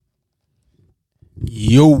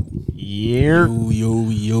Yo. Yeah.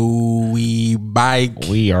 Yo, we bike.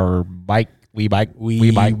 We are bike. We bike.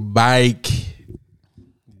 We bike.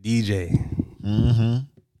 DJ. Mm-hmm.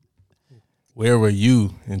 Where were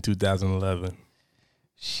you in 2011?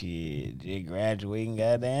 Shit, just graduating,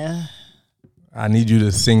 goddamn. I need you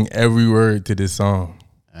to sing every word to this song.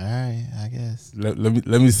 All right, I guess. Let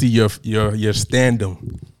me see your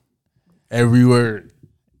stand-em. Every word.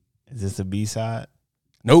 Is this a B-side?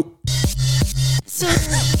 Nope.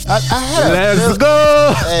 Let's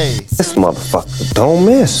go. Hey, This motherfucker don't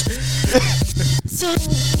miss.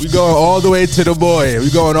 We going all the way to the boy.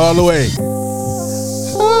 We going all the way.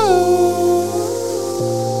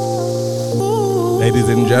 Ladies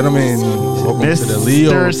and gentlemen, welcome to the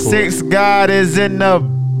Leo Mr. Report. Six God is in the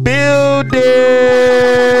building.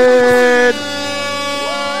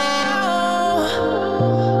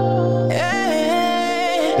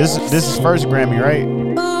 This is first Grammy, right?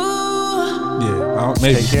 Yeah,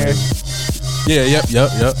 maybe. Take care. Yeah, yep.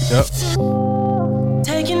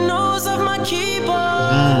 Taking notes of my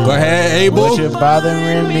keyboard. Go ahead, Abel. What you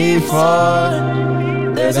bothering me for?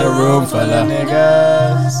 There's a room full of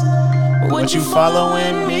niggas. What you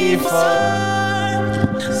following me for?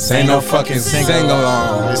 This ain't no fucking sing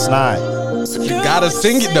along. It's not. You gotta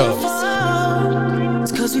sing it though.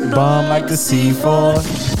 Bomb like the C4.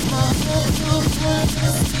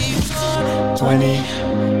 20.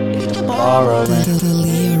 Ball rolling. The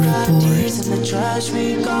Leo Report. In the trash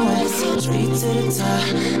we going straight to the top.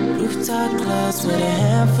 Rooftop clubs with a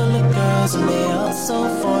handful of girls and they all so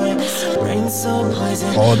foreign. Rain so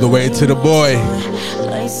poison. All the way to the boy.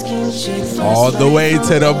 Light skin chick. All the way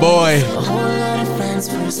to the boy. A whole lot of friends.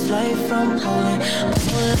 First flight from Poland.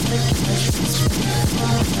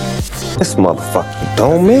 This motherfucker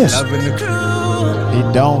don't miss. Loving the crew. He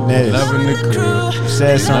don't miss. Loving the crew.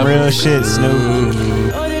 Said some real shit, Snoop.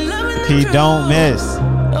 He don't miss.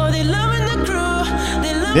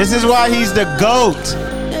 This is why he's the GOAT.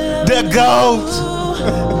 The GOAT.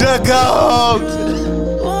 The GOAT.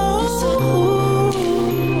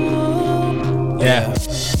 Yeah.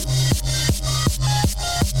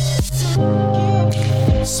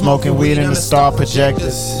 Smoking weed in the star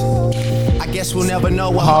projectors. I guess we'll never know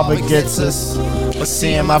what Harvard gets us. But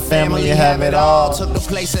seeing my family have it all. took the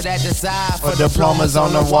place of that desire For diplomas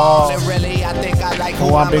on the wall. And really, I think I like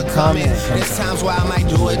Who I'm becoming. There's times where I might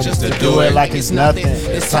do it just to Do it like it's nothing.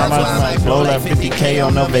 This time I might blow like 50K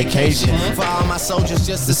on a vacation. For all my soldiers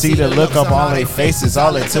just To see the look up on their faces,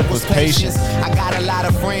 all it took was patience. I got a lot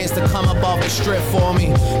of friends to come up off the strip for me.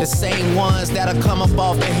 The same ones that'll come up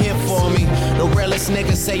off the hip for me. The realest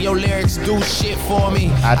niggas say your lyrics do shit for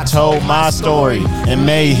me. I told my story and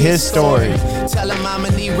made his story. Tell him I'ma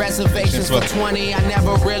need reservations for 20. I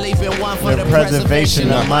never really been one for The the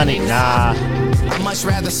preservation of money, nah. I much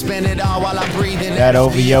rather spend it all while I'm breathing. That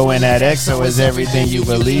OVO and that EXO is everything you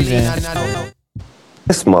believe in.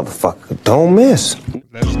 This motherfucker don't miss.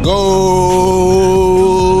 Let's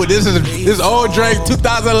go. This is old Drake,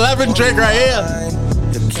 2011 Drake right here.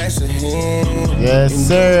 Yes,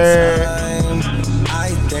 sir.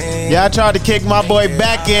 Yeah, I tried to kick my boy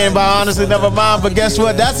back in, but honestly, never mind. But guess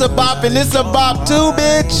what? That's a bop, and it's a bop too,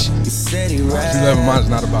 bitch. 2011 mine's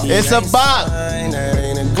not about. It's a bop.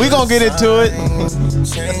 We gonna get into it.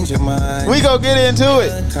 We gonna get into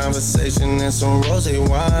it. Conversation and some rosé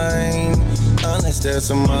wine. Unless there's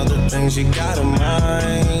some other things you gotta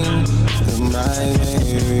mind.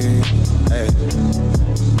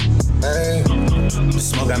 Hey. The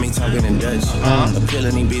smoke got me talking in Dutch.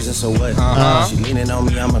 Appealing these beats and so what? She leaning on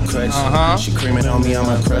me, I'm a crutch. She creaming on me, I'm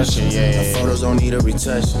a crush. Her photos don't need a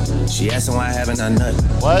retouch. She asking why haven't I nut?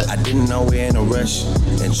 What? I didn't know we're in a rush.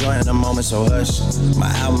 Enjoying the moment, so hush. My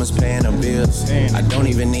album is paying her bills. I don't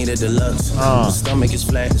even need a deluxe. My stomach is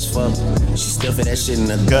flat as fuck. She still fit that shit in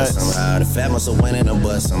the gut somehow. The fat must have went in the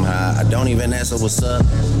butt somehow. I don't even ask her what's up.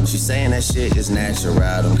 She saying that shit is natural.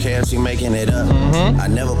 I don't care if she making it up. I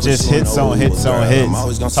never put Just you in hits no on hits Uber, on girl. hits. I'm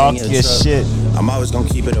always gonna Talk sing your truck. shit. I'm always gonna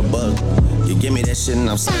keep it a bug. You give me that shit and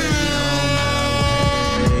I'm saying.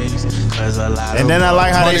 And then I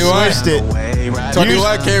like how they 21. switched it.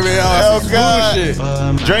 21 came in Oh on God. bullshit.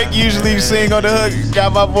 Drake usually sing on the hook.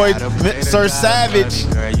 Got my boy Sir Savage.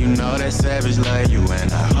 Girl, you know that savage love you,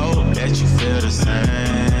 and I hope that you feel the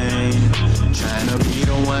same. Trying to be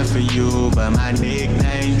the one for you, but my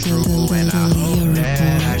nickname true, and I hope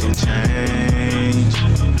that I can change.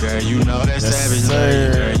 Girl, you know that savage love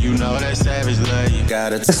you. Girl, you know that savage love you.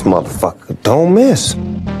 This motherfucker don't miss.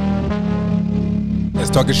 Let's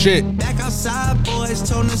talk a shit. Back outside, boys,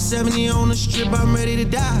 told them 70 on the strip, I'm ready to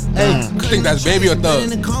die. You think that's Baby or Thug?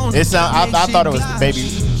 It sound. I thought it was Baby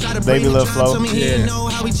Baby Lil Flow. Yeah.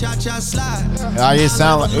 Oh, it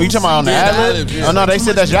sound like. Are you talking about on the ad-lib? yeah. Oh no, they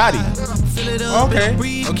said that's Yachty. Okay.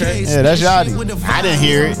 Yeah, that's Yachty. I didn't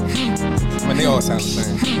hear it. Man, they all sound the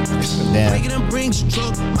same. Damn.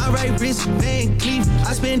 My right wrist, Van Cleef.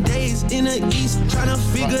 I spend days in the east trying to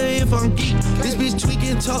figure if I'm geek. This bitch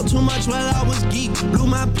tweaking, talk too much while I was geek. Blew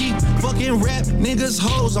my peak, fucking rap, niggas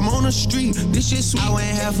hoes. I'm on the street, this shit sweet. I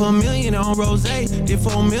went $500,000 on rose, did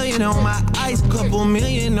 4 million on my ice, couple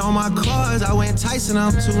million on my cars. I went Tyson,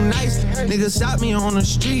 I'm too nice. Niggas stopped me on the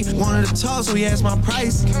street, wanted to talk, so he asked my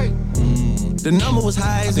price. The number was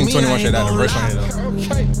high as I think me, 21 I should ain't have the gonna verse on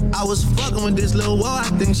here though. I was fucking with this little wall, I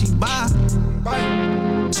think she buy.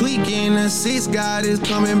 Tweaking, the 6 God is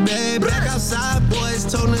coming back. Back outside, boys,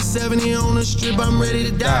 toting the 70 on the strip, I'm ready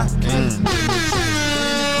to die.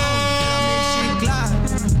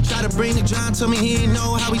 Try to bring the John, told me he ain't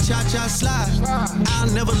know how we cha-cha slide. I'll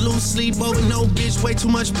never lose sleep over no bitch, way too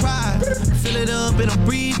much pride. Fill it up in a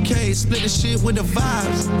briefcase, split the shit with the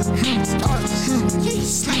vibes.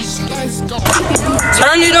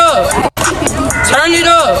 Turn it up. Turn it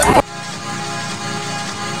up.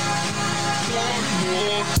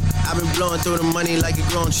 I've been blowing through the money like a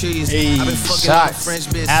grown cheese. Hey, I've been fucking on a shots French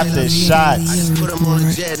bitch. after I shots. just put them on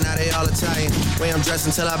a jet, now they all Italian. Way I'm dressed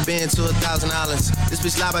until I've been to $1,000. This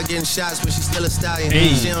bitch lie about getting shots, but she's still a stallion.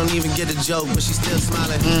 She don't even get the joke, but she's still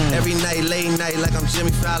smiling. Every night, late night, like I'm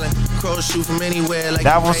Jimmy Fallon. Crows shoot from anywhere, like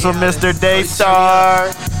That was from Mr. Daystar.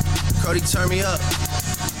 Cody, turn me up.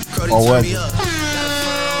 Cody, Or turn was me it? up. Got a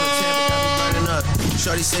fur on the table, got me burning up.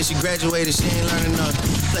 Shorty said she graduated, she ain't learning enough.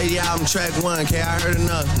 Play the album track 1, K, I heard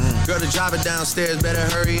enough. Girl, the driver downstairs, better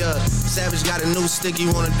hurry up. Savage got a new stick, you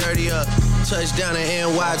wanna dirty up. Touchdown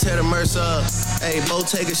in NY, tear the Mercer up. Hey,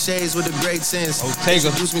 Bottega shades with the great sense. Bottega.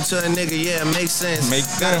 Introduce me to a nigga, yeah, makes sense.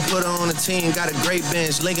 Gotta put her on the team, got a great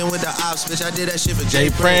bench. Linking with the ops, bitch, I did that shit for Jay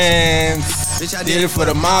Prince. Bitch, I Did it for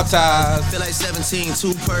the mob ties. Feel like 17,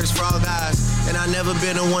 2 perks for all guys. And I never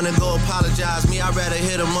been the one to go apologize. Me, I'd rather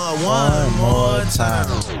hit him up one more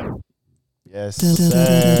time. Yes,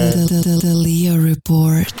 The Leo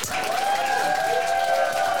Report.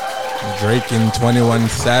 Drake and 21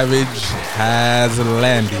 Savage has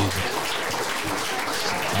landed.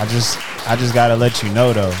 I just gotta let you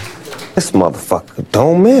know though. This motherfucker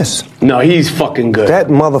don't miss. No, he's fucking good. That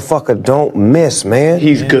motherfucker don't miss, man.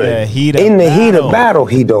 He's In good. the heat of battle,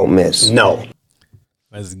 he don't miss. No.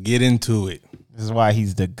 Let's get into it. This is why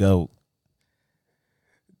he's the GOAT.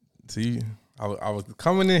 See, I was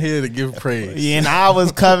coming in here to give praise. And I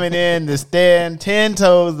was coming in to stand 10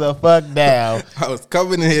 toes the fuck down. I was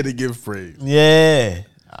coming in here to give praise. Yeah.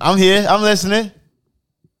 I'm here. I'm listening.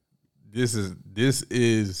 This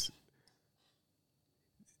is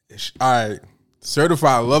all right.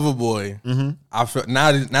 Certified Lover Boy. I felt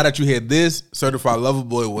now that you hear this, Certified Lover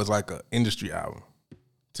Boy was like an industry album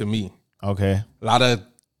to me. Okay. A lot of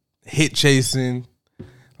hit chasing,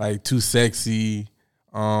 like Too Sexy.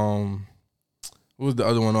 What was the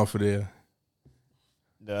other one off of there?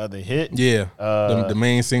 The other hit? Yeah, the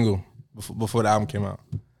main single before the album came out.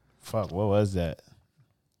 Fuck, what was that?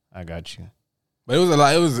 I got you. But it was a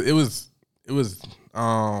lot. It was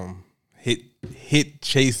hit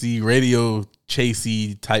chasey, radio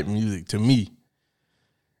chasey type music to me.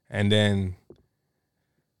 And then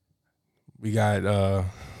we got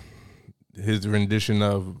his rendition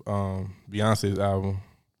of Beyonce's album.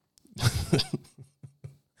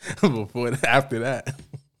 After that.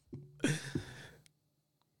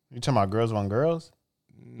 You talking about Girls Want Girls?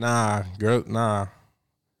 Nah.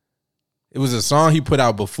 It was a song he put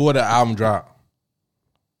out before the album dropped.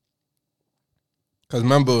 Cause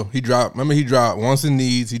remember he dropped Wants and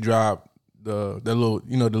Needs, he dropped the little,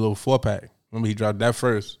 the little 4-pack. Remember he dropped that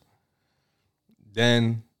first.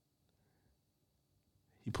 Then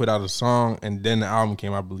he put out a song and then the album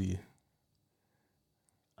came, I believe.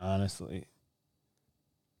 Honestly,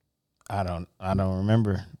 I don't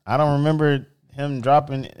remember. I don't remember him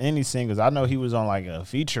dropping any singles. I know he was on like a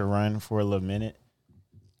feature run for a little minute.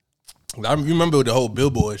 I remember the whole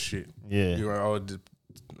Billboard shit. Yeah. You were all just,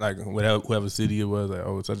 like whoever city it was, like,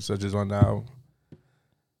 oh, such and such is on the album.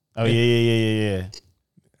 Oh yeah.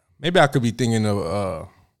 Maybe I could be thinking of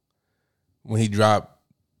when he dropped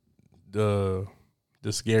the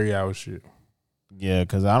Scary Hour shit. Yeah,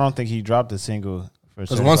 because I don't think he dropped a single for.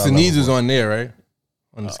 Because Once the Needs was on there, right?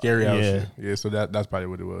 On the Scary Hour yeah. shit. Yeah, so that's probably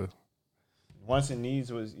what it was. Once the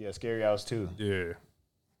Needs was Scary Hours too. Yeah.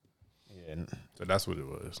 Yeah. So that's what it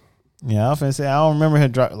was. Yeah, I was finna say I don't remember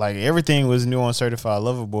him drop like everything was new on Certified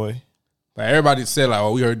Lover Boy. But everybody said like,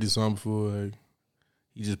 oh, we heard this song before. Like,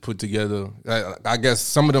 he just put together. I guess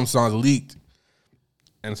some of them songs leaked,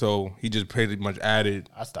 and so he just pretty much added.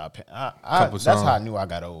 I stopped. Couple That's songs. how I knew I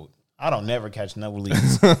got old. I don't never catch no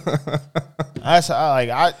release.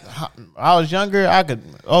 I was younger. I could.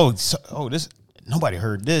 This nobody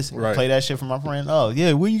heard this. Right. Play that shit from my friend. Oh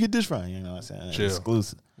yeah, where you get this from? You know what I'm saying? Chill.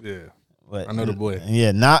 Exclusive. Yeah, But I know the boy.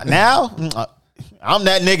 Yeah, now I'm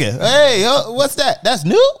that nigga. Hey, what's that? That's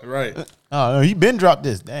new. Right. Oh, no, he been dropped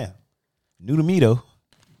this. Damn, new to me though.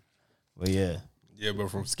 But yeah, But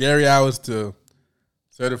from Scary Hours to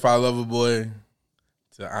Certified Lover Boy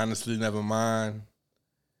to Honestly Nevermind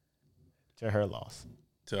to her loss.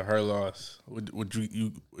 to Her Loss, would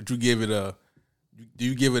you give it a? Do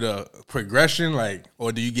you give it a progression, like,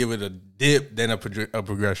 or do you give it a dip then a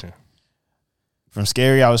progression From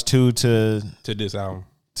Scary Hours 2 to this album?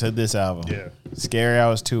 To this album, Yeah. Scary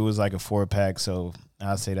Hours 2 was like a 4-pack, so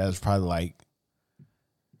I'd say that's probably like.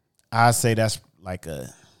 I'd say that's like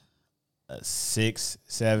a 6,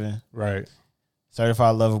 7. Right.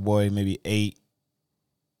 Certified Lover Boy, maybe 8.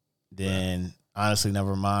 Then Honestly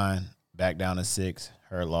Nevermind, back down to 6.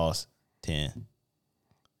 Her Loss, 10.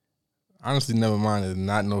 Honestly Nevermind is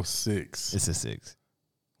not no 6. It's a 6.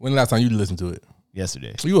 When the last time you listened to it?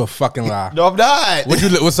 Yesterday. You a fucking lie. No, I'm not.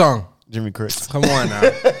 What song? Jimmy Crooks. Come on now.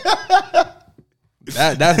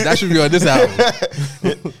 that should be on this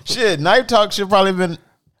album. Shit, Knife Talk should probably been.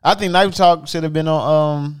 I think Knife Talk should have been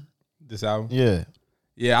on. This album. Yeah.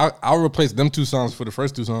 Yeah, I'll replace them 2 songs for the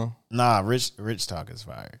first 2 songs. Nah, Rich Talk is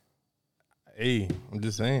fire. Hey, I'm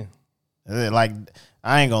just saying. Like,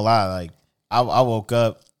 I ain't gonna lie. Like, I woke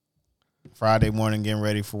up Friday morning getting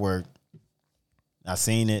ready for work. I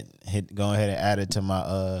seen it. Go ahead and add it to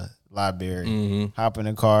my library. Mm-hmm. Hop in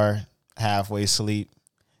the car, halfway sleep.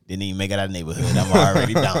 Didn't even make it out of the neighborhood. I'm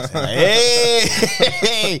already bouncing. Like,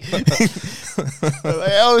 hey,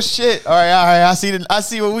 like, oh shit! All right. I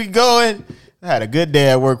see where we going. I had a good day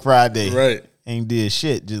at work Friday. Right. Ain't did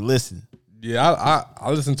shit. Just listen. Yeah,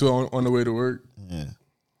 I listened to it on the way to work. Yeah.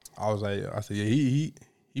 I said, yeah,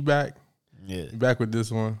 he back. Yeah. He back with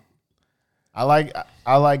this one. I like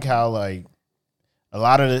how like a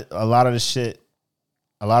lot of the shit,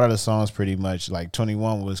 a lot of the songs pretty much like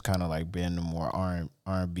 21 was kind of like being the more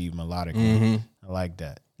R&B melodic. Mm-hmm. I like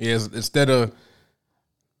that. Yeah, instead of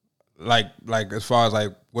like as far as like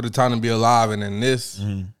What a Time to Be Alive, and then this,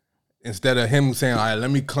 instead of him saying, all right,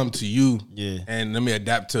 let me come to you, and let me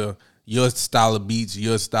adapt to your style of beats,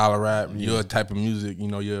 your style of rap, your type of music, you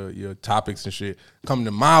know, your topics and shit. Come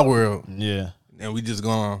to my world, and we just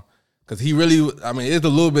going. Cause he really, I mean, it's a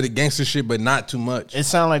little bit of gangster shit, but not too much. It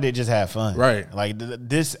sounds like they just had fun, right? Like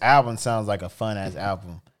this album sounds like a fun ass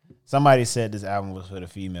album. Somebody said this album was for the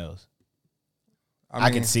females. I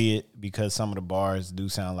can see it because some of the bars do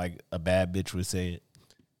sound like a bad bitch would say it.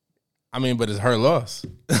 I mean, but it's Her Loss.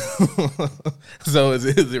 So is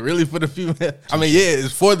it really for the female? I mean, yeah,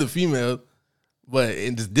 it's for the females, but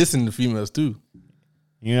it's dissing the females too.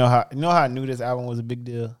 You know how I knew this album was a big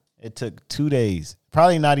deal? It took 2 days.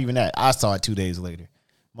 Probably not even that. I saw it 2 days later.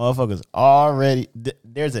 Motherfuckers already.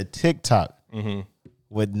 There's a TikTok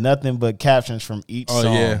with nothing but captions from each song.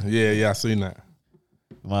 Oh, yeah. I seen that.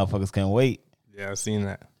 Motherfuckers can't wait. Yeah, I seen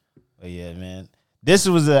that. But yeah, man. This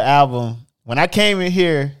was an album. When I came in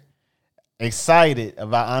here excited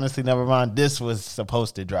about Honestly Nevermind, this was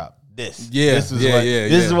supposed to drop. This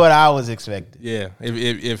is what I was expecting. Yeah.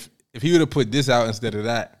 If he would have put this out instead of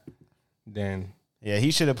that, then yeah,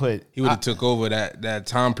 he should have put. He would have took over that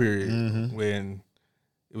time period when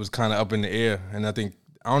it was kind of up in the air. And I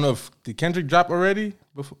don't know if did Kendrick drop already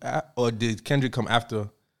before, or did Kendrick come after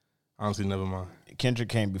Honestly Nevermind? Kendrick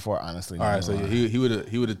came before Honestly Nevermind. All right, so yeah, he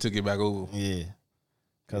would have took it back over. Yeah,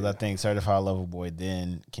 because I think Certified Lover Boy,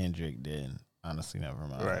 then Kendrick, then Honestly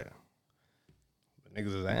Nevermind. Right. But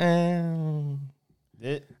niggas was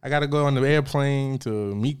like, I gotta go on the airplane to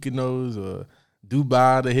Mykonos or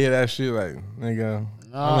Dubai to hear that shit. Like, nigga,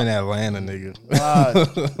 I'm in Atlanta, nigga.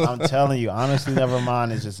 I'm telling you, Honestly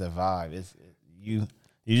Nevermind is just a vibe. You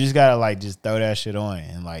just gotta like just throw that shit on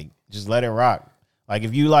and like just let it rock. Like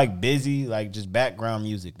if you like busy, like just background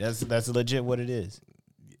music. That's legit what it is.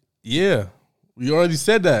 Yeah, we already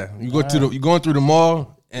said that. You go you're going through the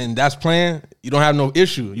mall and that's playing. You don't have no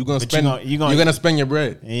issue. You're gonna spend your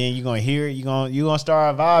bread. And you're gonna hear it. You're gonna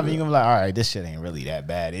start a vibe. And you're gonna be like, all right, this shit ain't really that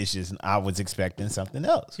bad. It's just I was expecting something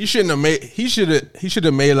else. He shouldn't have made. He should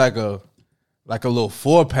have made like a little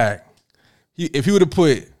 4-pack. If he would have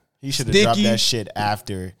put. He should have dropped that shit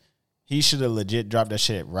after. He should have legit dropped that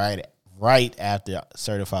shit right after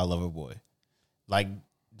Certified Lover Boy. Like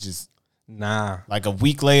just like a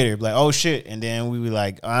week later, like oh shit, and then we were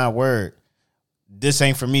like word. This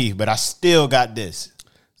ain't for me, but I still got this.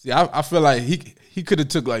 See, I feel like he could have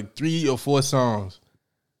took like 3 or 4 songs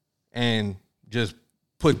and just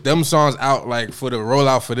put them songs out like for the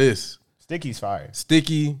rollout for this. Sticky's fire.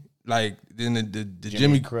 Sticky, like then the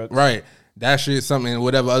Jimmy Crooks. Right. That shit, something,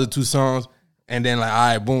 whatever other 2 songs, and then like, all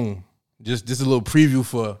right, boom. Just a little preview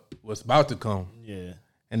for what's about to come. Yeah.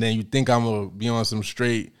 And then you think I'm gonna be on some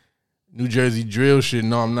straight New Jersey drill shit.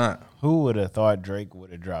 No, I'm not. Who would have thought Drake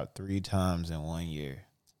would have dropped 3 times in 1 year?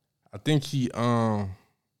 I think he you know,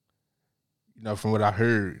 from what I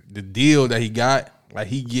heard, the deal that he got, like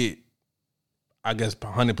he get, I guess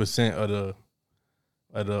 100%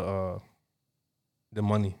 of the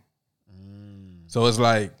money. So it's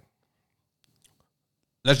like,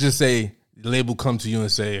 let's just say the label come to you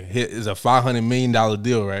and say, here is a $500 million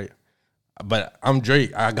deal, right? But I'm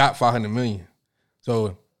Drake. I got $500 million.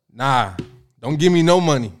 So, nah, don't give me no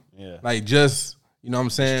money. Yeah. Like, just, you know what I'm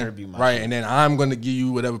saying? Right. Shit. And then I'm going to give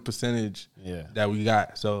you whatever percentage that we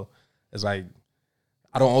got. So, it's like,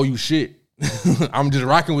 I don't owe you shit. I'm just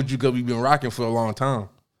rocking with you because we've been rocking for a long time.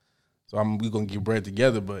 So, we going to get bread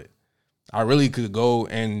together. But I really could go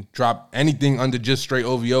and drop anything under just straight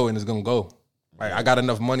OVO and it's going to go. Like, I got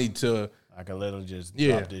enough money to... I could literally just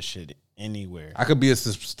drop this shit anywhere. I could be a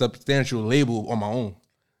substantial label on my own.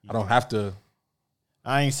 I don't have to.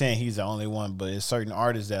 I ain't saying he's the only one, but it's certain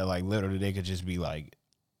artists that like literally they could just be like,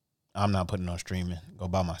 I'm not putting on streaming. Go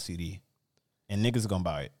buy my CD. And niggas gonna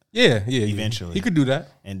buy it. Yeah. Eventually. He could do that.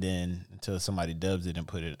 And then until somebody dubs it and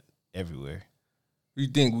put it everywhere. You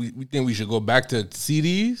think we should go back to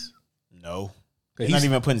CDs? No. He's not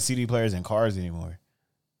even putting CD players in cars anymore.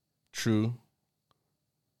 True.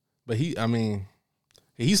 But he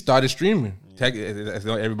started streaming. That's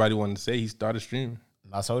what everybody wanted to say. He started streaming.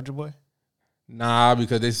 Not Soulja Boy? Nah,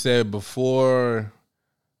 because they said before,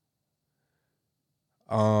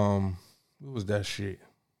 what was that shit?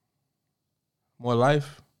 More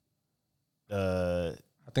Life? I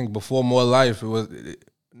think before More Life, what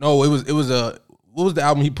was the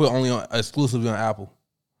album he put only on exclusively on Apple?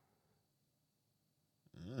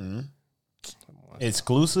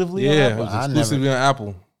 Exclusively on Apple? Yeah, it was exclusively on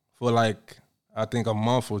Apple for like, I think a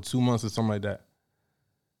month or 2 months or something like that.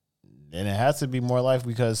 And it has to be More Life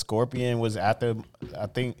because Scorpion was after, I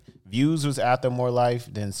think Views was after More Life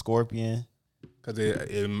than Scorpion. Because let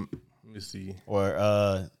me see.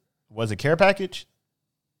 Or was it Care Package?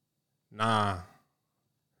 Nah.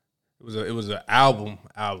 It was an album.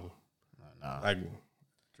 Nah. Like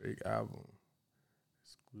Drake album.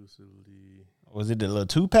 Exclusively. Was it the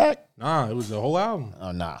little 2-pack? Nah, it was the whole album.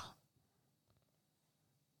 Oh, nah.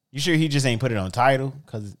 You sure he just ain't put it on Tidal?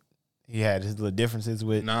 Because he had his little differences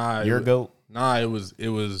with Your Goat? Nah, it was.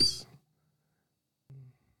 You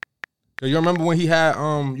remember when he had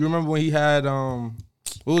what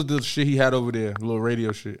was the shit he had over there? The little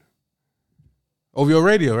radio shit. OVO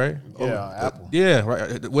Radio, right? Yeah, Apple. Yeah,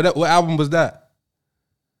 right. What album was that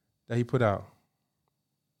he put out?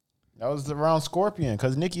 That was around Scorpion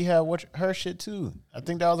because Nicki had her shit too. I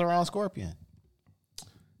think that was around Scorpion.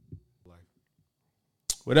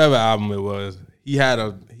 Whatever album it was, he had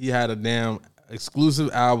a damn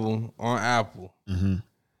exclusive album on Apple. Mm-hmm.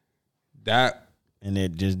 And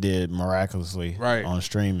it just did miraculously on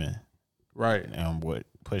streaming. Right. And what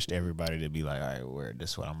pushed everybody to be like, all right,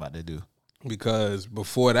 this is what I'm about to do. Because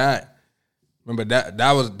before that, remember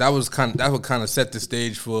that was what kind of set the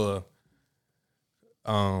stage for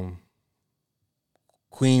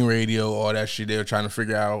Queen Radio, all that shit. They were trying to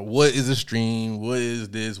figure out what is a stream, what is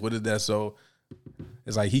this, what is that. So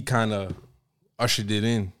it's like he kind of ushered it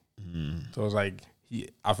in. Mm. So it's like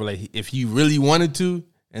I feel like if he really wanted to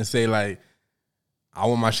and say like, I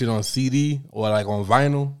want my shit on CD or like on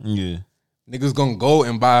vinyl. Yeah. Niggas gonna go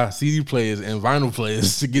and buy CD players and vinyl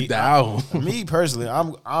players to get the album. Me personally,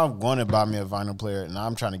 I'm going to buy me a vinyl player, and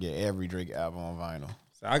I'm trying to get every Drake album on vinyl.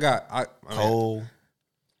 So I Cole,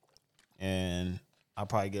 and I'll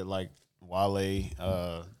probably get like Wale.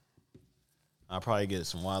 I'll probably get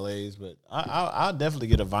some Wale's, but I'll definitely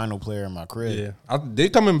get a vinyl player in my crib. Yeah, they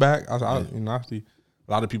coming back. I see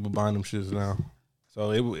a lot of people buying them shits now,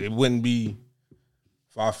 so it wouldn't be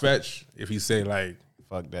far fetched if he say like,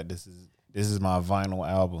 "Fuck that! This is my vinyl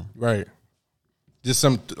album." Right. Just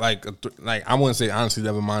some like I wouldn't say honestly,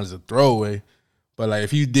 never mind is a throwaway, but like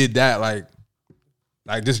if you did that, like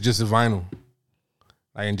this is just a vinyl,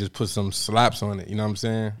 like and just put some slaps on it. You know what I'm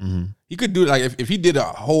saying? Mm-hmm. He could do it like if he did a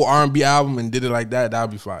whole R&B album and did it like that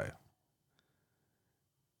would be fire.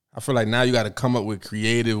 I feel like now you got to come up with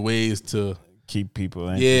creative ways to keep people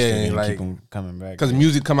interested and like keep them coming back. Because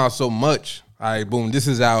music come out so much. All right, boom, this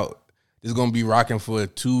is out. It's gonna be rocking for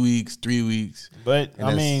 2 weeks, 3 weeks. But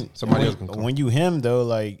I mean, somebody else can come. When you him though,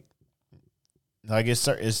 like it's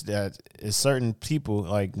certain people.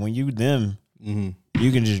 Like when you them, mm-hmm.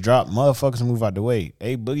 You can just drop motherfuckers and move out the way.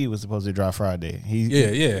 A-Boogie was supposed to drop Friday.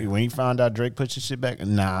 When he found out Drake put his shit back,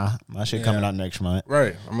 nah, my shit coming out next month.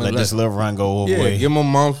 Right. I'm gonna let this little run go over. Yeah, give him a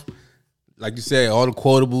month. Like you said, all the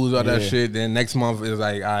quotables, all that shit. Then next month is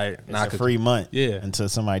like, all right, it's a free month. Yeah, until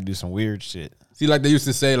somebody do some weird shit. See, like they used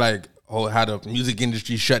to say, like, oh, how the music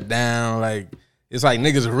industry shut down. Like, it's like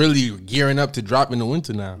niggas are really gearing up to drop in the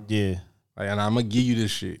winter now. Yeah, like, and I'm gonna give you this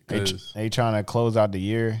shit. They trying to close out the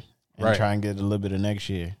year and try and get a little bit of next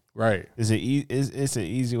year. Right. It's an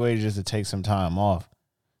easy way just to take some time off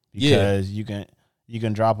because you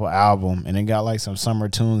can drop an album and it got like some summer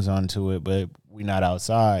tunes onto it, but we not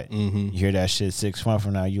outside. You hear that shit 6 months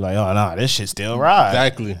from now, you like, oh no, this shit still ride.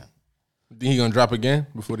 Exactly. Think he gonna drop again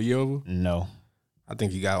before the year over? No. I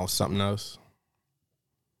think he got on something else.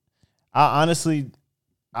 I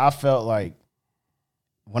felt like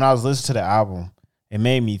when I was listening to the album, it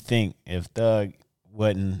made me think if Thug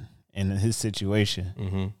wasn't in his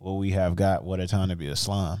situation, what we have got, What a Time to Be a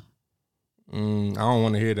Slime. I don't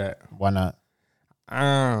want to hear that. Why not?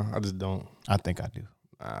 I just don't. I think I do.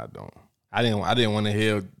 I don't. I didn't want to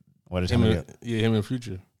hear What a Time to Be him in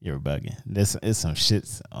Future. You're bugging. It's some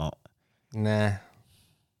shits on. Nah.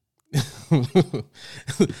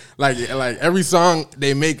 like every song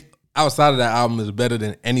they make outside of that album is better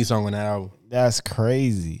than any song on that album. That's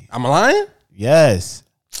crazy. I'm lying? Yes.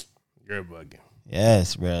 You're bugging.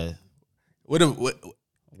 Yes, bro. What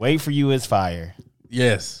Wait For You is fire.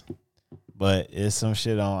 Yes. But it's some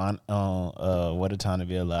shit on What a Time to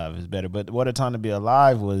Be Alive is better. But What a Time to Be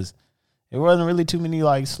Alive it wasn't really too many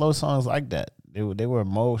like slow songs like that. They were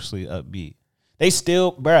mostly upbeat. They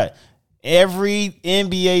still, bruh, every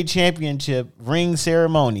NBA championship ring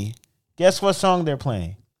ceremony, guess what song they're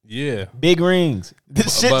playing? Yeah. Big Rings.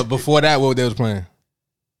 But before that, what they was playing?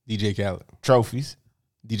 DJ Khaled. Trophies.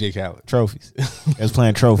 DJ Khaled. Trophies. They was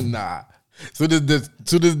playing Trophies. Nah. So this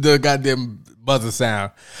the goddamn buzzer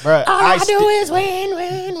sound. Bruh, all I do is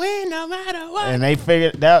win, no matter what. And they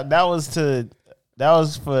figured that was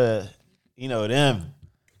for, them.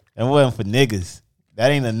 It wasn't for niggas. That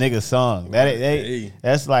ain't a nigga song.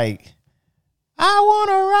 That's like, I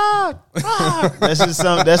wanna rock.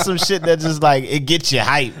 That's some shit that just like it gets you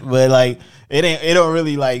hype, but like it don't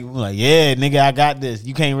really like yeah, nigga, I got this.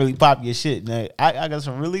 You can't really pop your shit. Now, I got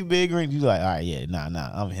some really big rings. You like, all right, yeah,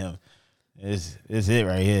 nah, I'm him. It's it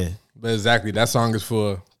right here. But exactly, that song is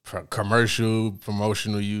for commercial,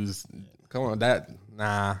 promotional use. Come on, that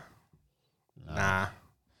nah.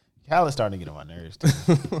 Khaled starting to get on my nerves too.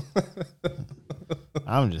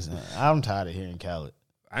 I'm tired of hearing Khaled.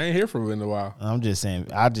 I ain't hear from him in a while. I'm just saying,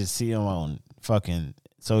 I just see him on fucking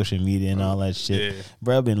social media and all that shit. Yeah.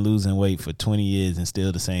 Bro, been losing weight for 20 years and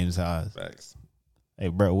still the same size. Facts. Hey,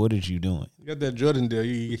 bro, what are you doing? You got that Jordan deal.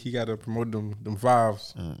 He got to promote them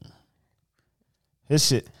fives. His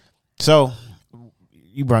shit. So,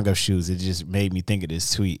 you brought up shoes. It just made me think of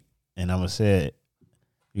this tweet. And I'm going to say it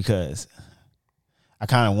because I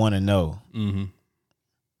kind of want to know.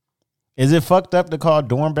 Is it fucked up to call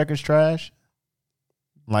Dornbeckers trash?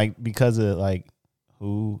 Like, because of, like,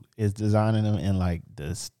 who is designing them and, like,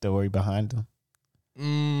 the story behind them?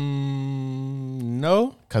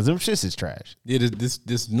 No. Because them shits is trash. Yeah,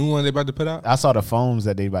 this new one they about to put out? I saw the foams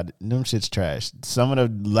that them shits trash. Some of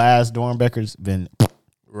the last Dornbeckers been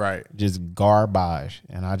right, just garbage.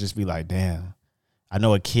 And I just be like, damn. I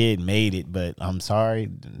know a kid made it, but I'm sorry.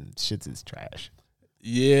 Shits is trash.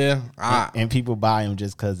 Yeah. And people buy them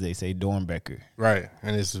just because they say Dornbecker. Right.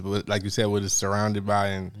 And it's, like you said, what it's surrounded by.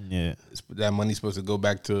 And that money's supposed to go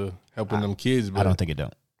back to helping them kids. But I don't think it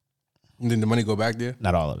don't. And then the money go back there?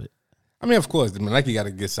 Not all of it. I mean, of course. Nike got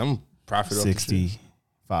to get some profit.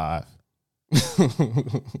 65.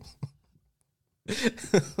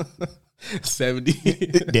 70.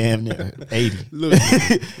 Damn near 80.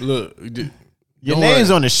 Look. Your name's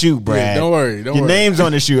on the shoe, Brad. Yeah, don't worry. Your name's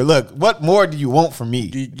on the shoe. Look, what more do you want from me?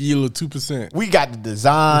 Give you a little 2%. We got the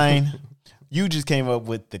design. You just came up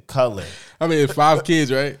with the color. I mean, it's 5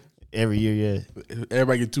 kids, right? Every year, yeah.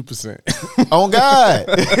 Everybody get 2%. Oh,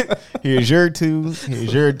 God. Here's your 2.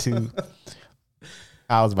 Here's your 2.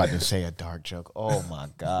 I was about to say a dark joke. Oh, my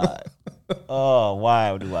God. Oh,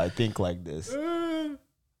 why do I think like this?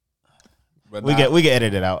 But we can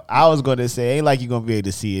edit it out. I was going to say, ain't like you're going to be able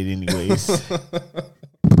to see it anyways.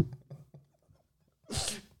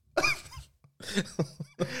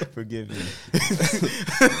 Forgive me.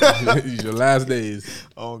 These your last days.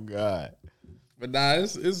 Oh, God. But nah,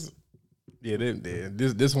 it's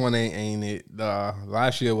this one ain't it. The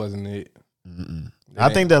last year wasn't it.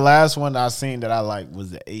 I think the last one I seen that I liked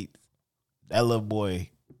was the 8th. That little boy,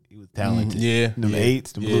 he was talented. Yeah. Them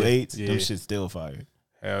 8s, the blue 8s, them shit still fire.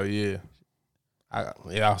 Hell yeah. I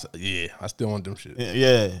still want them shit.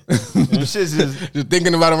 Yeah. Them shit's just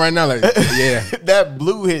thinking about it right now, like, yeah. That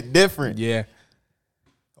blue hit different. Yeah.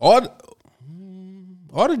 All the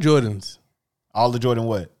Jordans. All the Jordan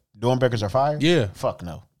what? Dornbeckers are fire? Yeah. Fuck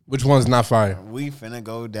no. Which one's not fire? We finna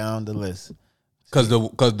go down the list. Cause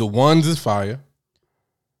the ones is fire.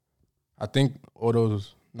 I think all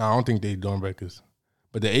those. No, I don't think they Dornbeckers.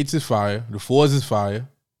 But the 8s is fire. The 4s is fire.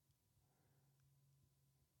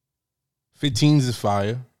 15s is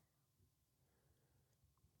fire.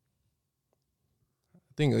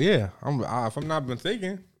 I think, yeah. If I'm not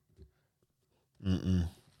mistaken. I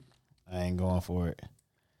ain't going for it.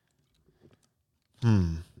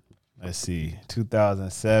 Let's see.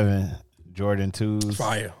 2007 Jordan 2s.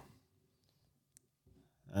 Fire.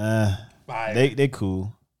 Fire. They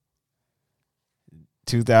cool.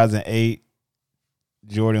 2008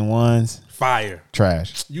 Jordan 1s. Fire.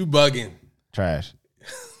 Trash. You bugging. Trash.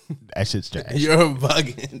 That shit's trash. You're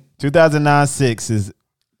bugging. 2009 6s.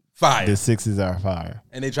 Fire. The 6s are fire.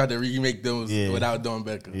 And they tried to remake those without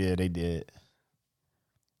Dornbecker. Yeah, they did.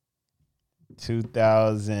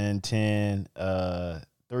 2010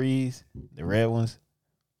 3s, the red ones.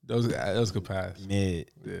 Those could pass.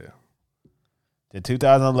 Mid. Yeah. The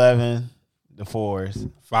 2011, the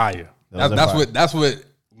 4s. Fire. That's what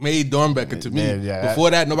made Dornbecker to me. Yeah,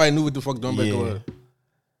 Before that, nobody knew what the fuck Dornbecker was.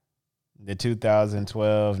 The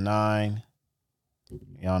 2012 9.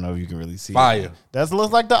 I don't know if you can really see. Fire. That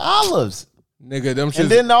looks like the olives. Nigga, them shits.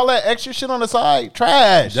 And then all that extra shit on the side.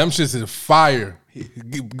 Trash. Them shits is fire.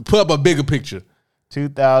 Put up a bigger picture.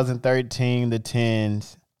 2013, the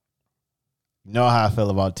 10s. You know how I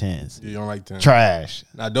feel about 10s. You don't like 10s. Trash.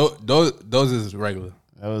 Now, those is regular.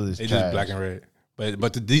 Those is they trash. just black and red.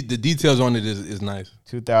 But the details on it is nice.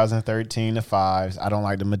 2013, the 5s. I don't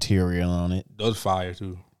like the material on it. Those fire,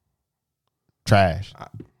 too. Trash.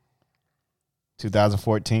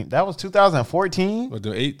 2014. That was 2014? With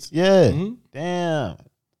the 8s? Yeah. Mm-hmm. Damn.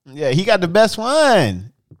 Yeah, he got the best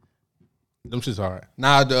one. Them shit's hard.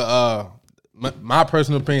 Now, my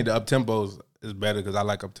personal opinion, the up-tempos is better because I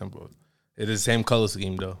like up-tempos. It is the same color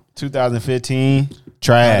scheme, though. 2015,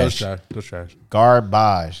 trash. Those trash.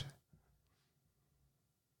 Garbage.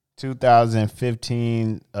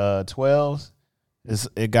 2015 12s.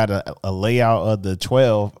 It got a layout of the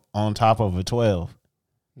 12 on top of a 12.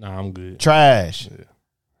 Nah, I'm good. Trash. Yeah.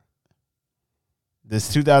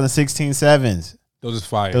 This 2016 7s. Those is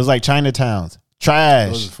fire. Those like Chinatowns. Trash.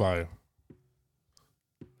 Those is fire.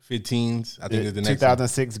 15s, I think is the next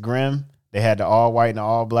 2006 one. Grim. They had the all white and the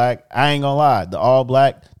all black. I ain't gonna lie. The all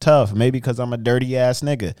black, tough. Maybe because I'm a dirty ass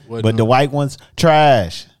nigga. But the white ones,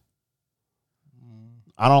 trash.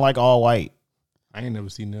 I don't like all white. I ain't never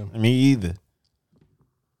seen them. Me either.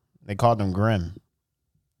 They called them Grim.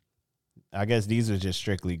 I guess these are just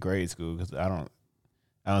strictly grade school because I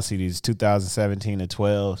don't see these 2017 to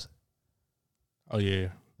 12s. Oh yeah,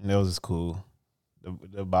 those is cool.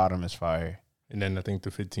 The bottom is fire. And then I think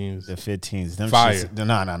the 15s. The 15s. Them fire. No,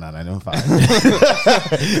 them fire.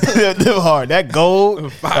 Them hard. That gold,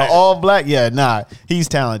 the all black. Yeah, nah. He's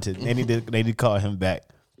talented. They did call him back.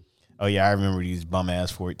 Oh yeah, I remember these bum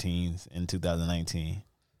ass 14s in 2019.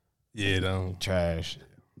 Yeah, them trash.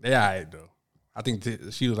 They alright though. I think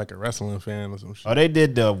she was like a wrestling fan or some shit. Oh, they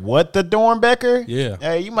did the what the Dornbecker? Yeah.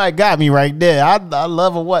 Hey, you might got me right there. I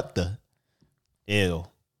love a what the. Ew.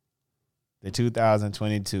 The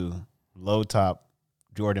 2022 low top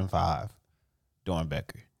Jordan 5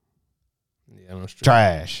 Dornbecker. Yeah, that's true.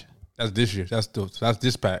 Trash. That's this year. That's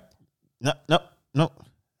this pack. No.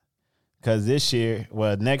 Because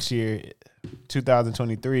next year,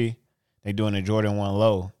 2023, they doing a Jordan 1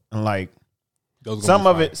 low, and like some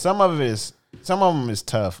of them is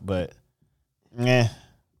tough, but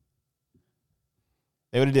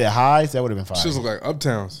They would have did highs, that would have been fire. Shit look like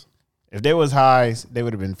Uptowns. If there was highs, they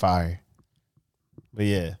would have been fire. But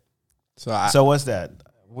yeah. So what's that?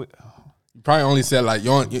 You probably only said like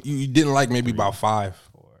you didn't like maybe about 5.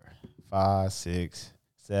 4, 5, 6,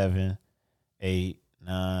 7, 8,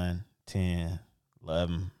 9, 10,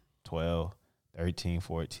 11, 12, 13,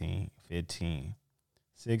 14, 15,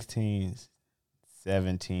 16,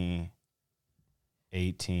 17,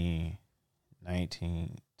 18,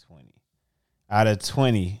 19, 20. Out of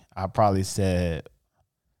 20, I probably said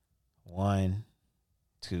 1,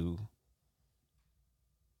 2,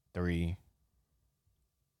 3,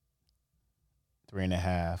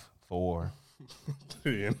 3.5, 4,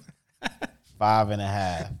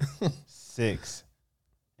 5.5, 6.5.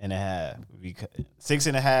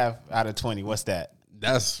 6.5 out of 20. What's that?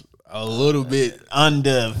 That's a little bit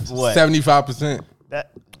under what? 75%.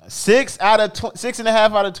 That 6.5 out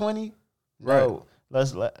of 20. Right. No.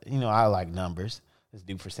 I like numbers. Let's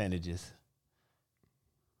do percentages.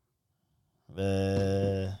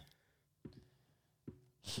 Because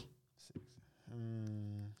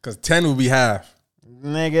 10 would be half.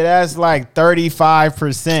 Nigga, that's like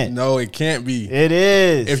 35%. No, it can't be. It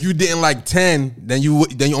is. If you didn't like 10, then you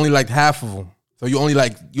only liked half of them. So you only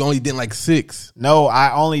didn't like 6. No,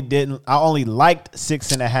 I only liked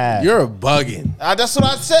 6.5. You're bugging. That's what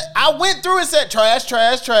I said. I went through and said trash,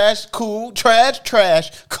 cool,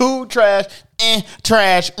 trash, cool, trash,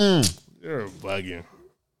 trash. You're bugging.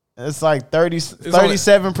 It's like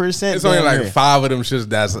 37%. It's only like 5 of them shits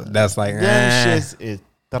that's like them shits is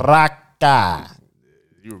traca.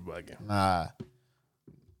 You were bugging. Nah.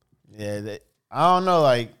 Yeah, I don't know.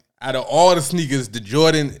 Like, out of all the sneakers, the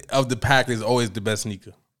Jordan of the pack is always the best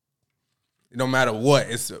sneaker. No matter what,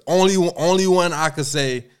 it's the only one I could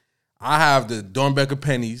say. I have the Dornbecker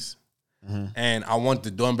pennies, and I want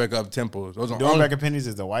the Dornbecker up tempos. Those are Dornbecker pennies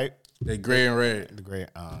is the white. They're gray and red. The gray.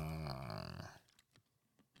 I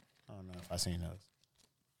don't know if I seen those.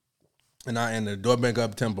 And the Dornbecker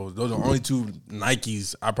up tempos. Those are only 2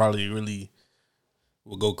 Nikes I probably really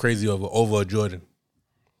will go crazy over a Jordan.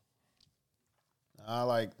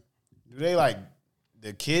 Do they like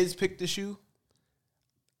the kids pick the shoe?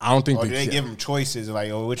 I don't think or do they give them choices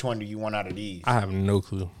like, oh, which one do you want out of these? I have no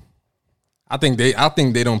clue. I think they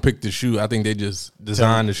don't pick the shoe. I think they just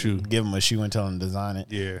design the shoe. Give them a shoe and tell them to design it.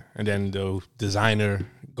 Yeah, and then the designer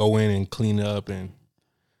go in and clean up and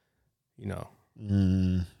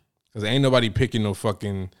because ain't nobody picking no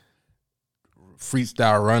fucking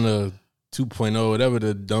freestyle runner 2.0, whatever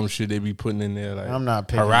the dumb shit they be putting in there. Like I'm not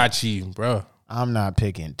picking Hirachi, bro. I'm not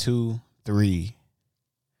picking 2, 3,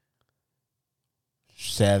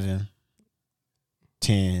 7,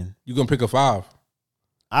 10. You gonna pick a 5?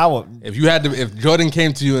 I would. If Jordan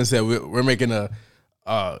came to you and said we're making a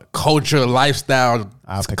culture lifestyle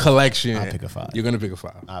collection, I'll pick a 5. You're gonna pick a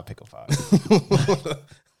 5. I'll pick a 5.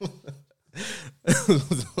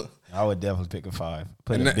 I would definitely pick a 5.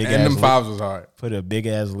 And them 5s was hard. Put a big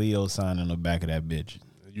ass Leo sign on the back of that bitch.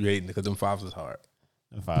 You hating because them 5s was hard.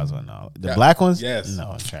 Them 5s were no. The black ones? Yes.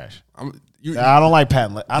 No, it's trash. I don't like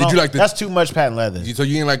patent leather. Did you like that's too much patent leather. So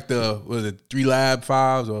you ain't like the 3 Lab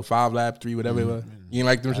 5s or 5 Lab 3, whatever it was? You ain't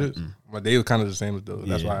like them shits? But they were kind of the same as those.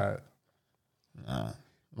 That's why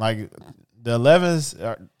like the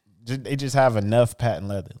 11s they just have enough patent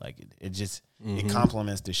leather. Like it just it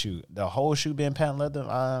complements the shoe. The whole shoe being patent leather,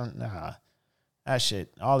 nah. That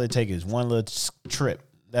shit, all it takes is one little trip.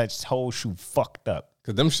 That whole shoe fucked up.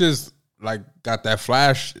 Cause them shits like got that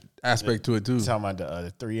flash aspect to it too. You talking about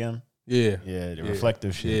the 3M? Yeah. Yeah, the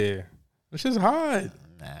reflective shit. Yeah. Them shit's hard.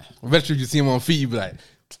 Nah. I bet you see them on feet, you be like,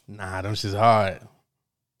 nah, them shit's hard.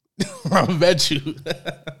 I bet you.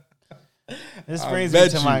 This brings me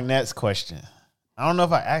to my next question. I don't know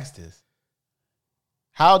if I asked this.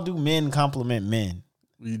 How do men compliment men?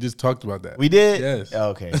 You just talked about that. We did? Yes.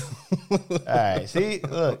 Okay. All right. See,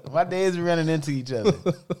 look, my days are running into each other.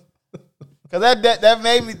 Cause that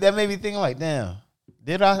made me think like, damn,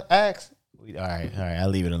 did I ask? All right, I'll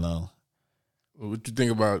leave it alone. What you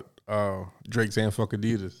think about Drake saying fuck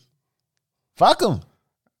Adidas? Fuck him.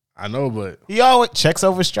 I know, but he always checks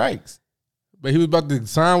over strikes. But he was about to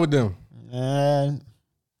sign with them.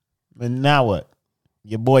 But now what?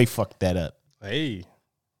 Your boy fucked that up. Hey,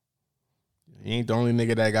 he ain't the only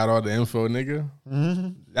nigga that got all the info, nigga.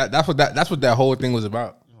 Mm-hmm. That's what that whole thing was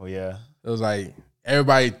about. Oh yeah, it was like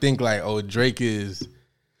everybody think like, oh, Drake is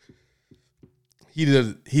he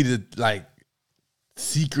did like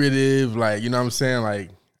secretive, like, you know what I'm saying, like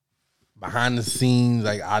behind the scenes,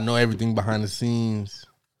 like I know everything behind the scenes,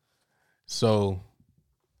 so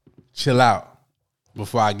chill out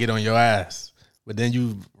before I get on your ass. But then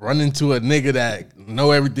you run into a nigga that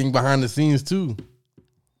know everything behind the scenes too.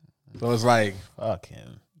 So it's like, fuck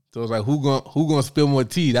him. So it's like, who gonna spill more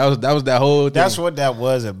tea? That was that whole thing. That's what that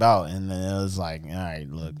was about. And then it was like, all right,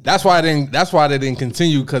 look. That's why they didn't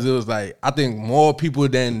continue, because it was like, I think more people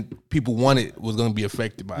than people wanted was gonna be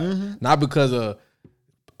affected by it. Not because of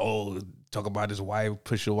talk about his wife,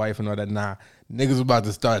 push your wife and all that. Nah. Niggas about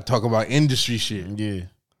to start talking about industry shit. Yeah.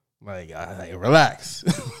 Like, relax.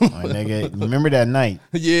 My nigga, remember that night?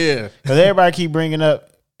 Yeah. Because everybody keep bringing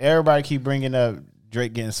up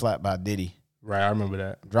Drake getting slapped by Diddy. Right, I remember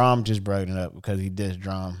that. Drum just brought it up because he dissed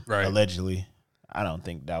Drum, right, allegedly. I don't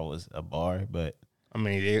think that was a bar, but I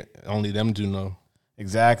mean, only them two know.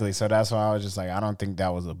 Exactly. So that's why I was just like, I don't think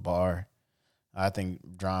that was a bar. I think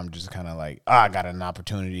Drum just kind of like, I got an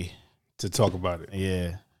opportunity to talk about it.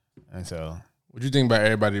 Yeah. And so, what do you think about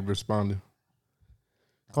everybody responding?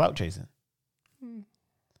 Clout chasing.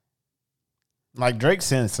 Like Drake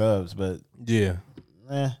sends subs, but yeah,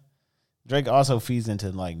 Drake also feeds into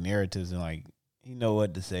like narratives and like he know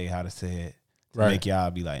what to say, how to say it, to make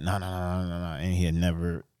y'all be like, no, and he'd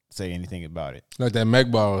never say anything about it. Like that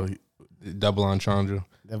Meg bar, double entendre.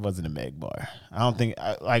 That wasn't a Meg bar. I don't think.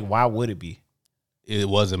 Like, why would it be? It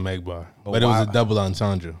was a Meg bar, but it was a double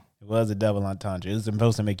entendre. It was a double entendre. It was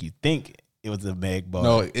supposed to make you think it was a Meg bar.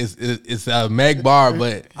 No, it's a Meg bar,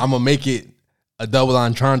 but I'm gonna make it a double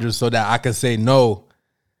entendre so that I can say no.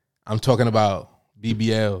 I'm talking about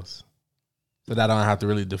BBLs, so that I don't have to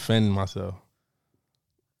really defend myself.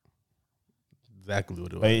 Exactly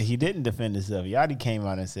what it was. But he didn't defend himself. Yachty came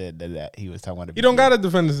out and said that he was talking about. You don't gotta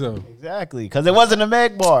defend himself. Exactly, because it wasn't a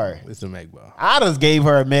Meg bar. It's a Meg bar. I just gave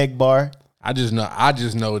her a Meg bar. I just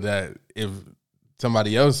know that if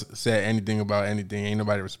somebody else said anything about anything, ain't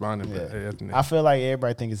nobody responding. Yeah. But I feel like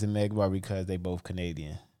everybody think it's a Meg bar because they both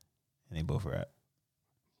Canadian and they both rap.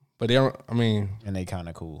 But they don't. I mean, and they kind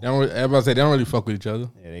of cool. Everybody say they don't really fuck with each other.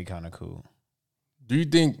 Yeah, they kind of cool. Do you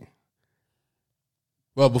think?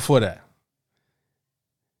 Well, before that,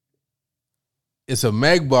 it's a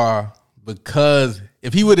Meg bar because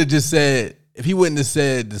if he wouldn't have said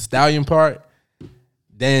the Stallion part,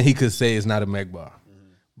 then he could say it's not a Meg bar.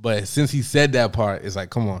 Mm-hmm. But since he said that part, it's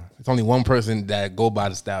like, come on, it's only one person that go by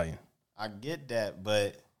the Stallion. I get that,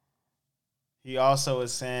 but he also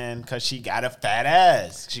is saying because she got a fat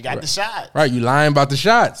ass, she got the shot. Right, you lying about the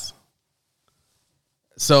shots.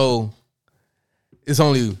 So it's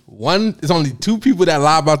only two people that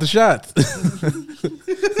lie about the shots.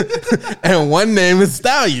 And one name is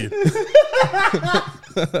Stallion.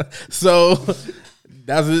 So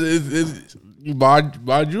that's you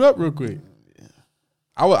barred you up real quick.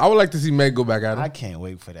 I would like to see Meg go back at him. I can't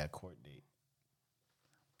wait for that court date.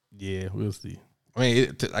 Yeah, we'll see. I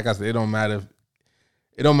mean, like I said, it don't matter.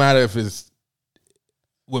 It don't matter if it's.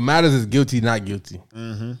 What matters is guilty, not guilty.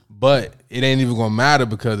 Mm-hmm. But it ain't even gonna matter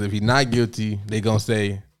because if he's not guilty, they gonna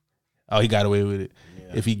say, "Oh, he got away with it."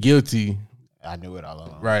 Yeah. If he guilty, I knew it all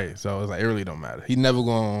along. Right. So it's like it really don't matter. He never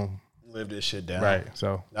gonna live this shit down. Right.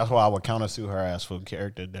 So that's why I would countersue her ass for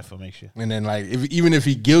character defamation. And then like even if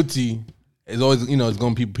he guilty, it's always it's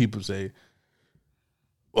gonna people say,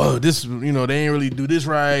 "Well, this they ain't really do this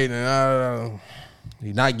right," and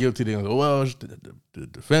he's not guilty. They go, "Well, the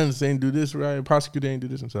defense ain't do this right, prosecutor ain't do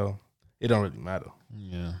this," and so it don't really matter.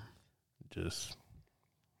 Yeah.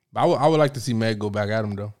 But I would like to see Meg go back at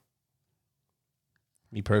him though.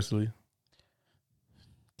 Me personally.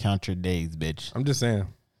 Count your days, bitch. I'm just saying.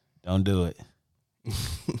 Don't do it.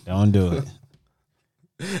 Don't do it.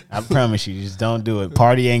 I promise you, just don't do it.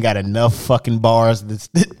 Party ain't got enough fucking bars.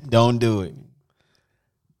 Don't do it.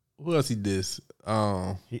 Who else he did?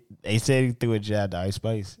 They said he threw a jab to Ice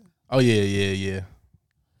Spice. Oh yeah.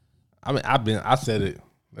 I mean, I said it.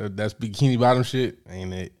 That's bikini bottom shit.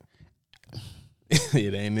 Ain't it?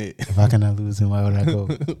 It ain't it. If I cannot lose him, why would I go?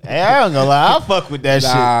 Hey, I ain't gonna lie. I fuck with that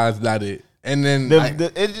shit. Nah, it's not it. And then I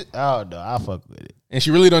fuck with it. And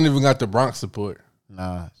she really don't even got the Bronx support.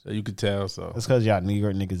 Nah, so you could tell. So it's because y'all New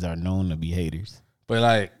York niggas are known to be haters. But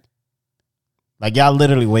like y'all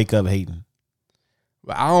literally wake up hating.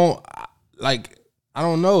 But I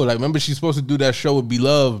don't know. Like, remember she's supposed to do that show with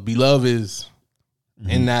B-Love. B-Love is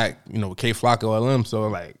in that, with K Flock or LM. So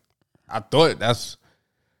like, I thought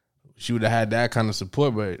she would have had that kind of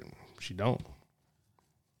support, but she don't.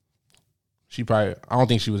 I don't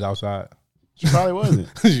think she was outside. She probably wasn't.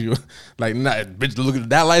 Bitch, look at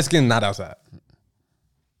that light skin, not outside.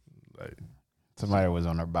 Like somebody was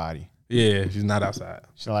on her body. Yeah, she's not outside.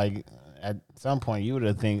 She like at some point you would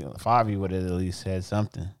have think Favi would have at least said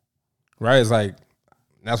something. Right, it's like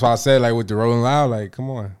that's why I said like with the Rolling Loud, like come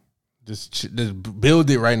on, just build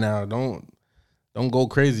it right now. Don't go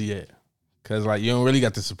crazy yet, cause like you don't really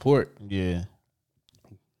got the support. Yeah.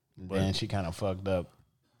 But then she kind of fucked up,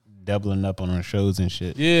 doubling up on her shows and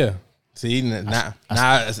shit. Yeah. See, now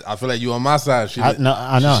I feel like you on my side. I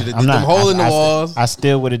know. She should have did them hole in the walls. I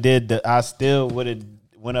still would have I still would have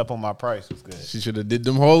went up on my price. Was good. She should have did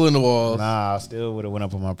them hole in the walls. Nah, I still would have went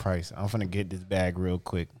up on my price. I'm finna get this bag real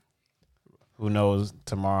quick. Who knows?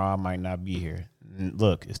 Tomorrow I might not be here.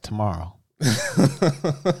 Look, it's tomorrow.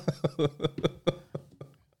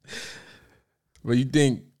 But you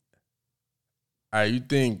think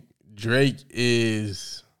Drake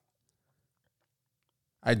is?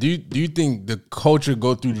 Do you think the culture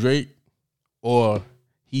go through Drake, or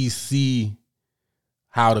he see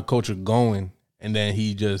how the culture going and then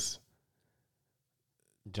he just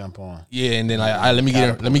jump on? Yeah, and then let me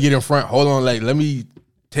get in front. Hold on, let me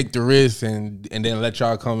take the risk and then let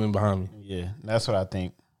y'all come in behind me. Yeah, that's what I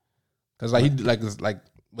think. Cause he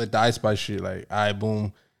with the Ice Spice shit, like all right,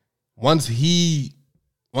 boom. Once he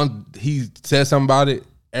once he said something about it,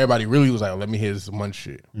 everybody really was like, "Let me hear this one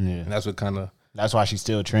shit." Yeah, and that's what kind of. That's why she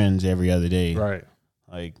still trends every other day, right?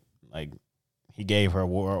 Like he gave her a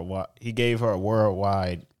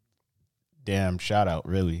worldwide damn shout out,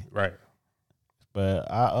 really, right?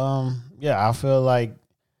 But I feel like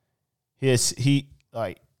he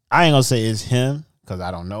like I ain't gonna say it's him because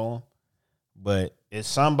I don't know him, but it's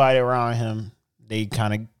somebody around him. They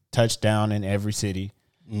kind of touch down in every city,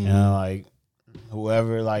 like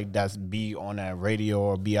whoever like that's be on that radio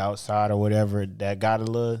or be outside or whatever that got a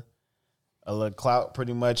little clout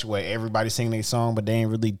pretty much where everybody sing their song, but they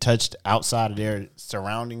ain't really touched outside of their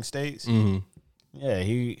surrounding states. Yeah,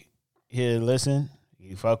 he listen,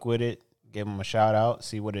 you fuck with it, give him a shout out,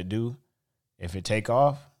 see what it do. If it take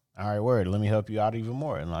off, all right, word. Let me help you out even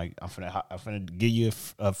more, and like I'm finna give you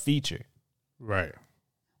a feature. Right.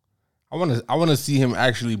 I want to see him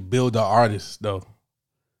actually build an artist though.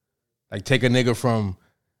 Like take a nigga from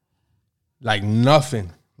like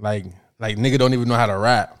nothing, like nigga don't even know how to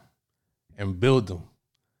rap, and build them.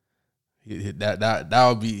 That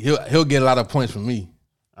would be he'll get a lot of points from me.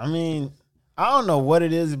 I mean, I don't know what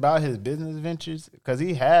it is about his business ventures because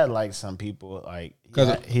he had like some people like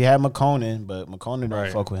he had McConan, but McConan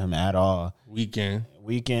don't fuck with him at all. Weekend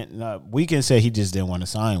said he just didn't want to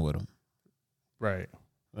sign with him. Right.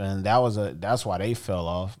 And that's why they fell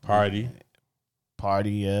off. Party,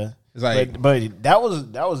 yeah. It's like, but that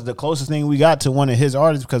was the closest thing we got to one of his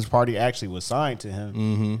artists because Party actually was signed to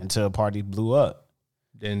him until Party blew up.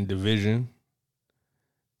 Then Division,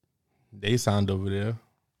 they signed over there,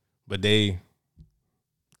 but I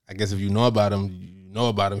guess if you know about them, you know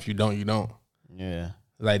about them. If you don't, you don't. Yeah.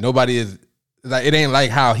 Like nobody is like it ain't like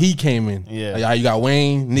how he came in. Yeah. Like, you got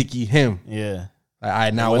Wayne, Nicki, him. Yeah. Like, all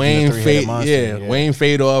right, now Wayne fade. Yeah, Wayne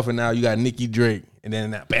fade off, and now you got Nicki, Drake, and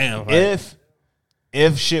then that bam. Like,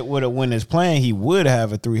 if shit would have went his plan, he would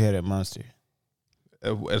have a 3-headed monster.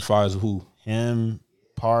 As far as who? Him,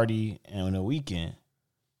 Party, and The Weeknd.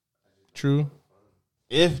 True.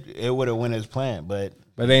 If it would have went his plan, but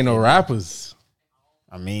they ain't no rappers.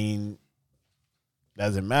 I mean,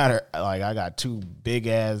 doesn't matter. Like I got 2 big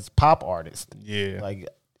ass pop artists. Yeah. Like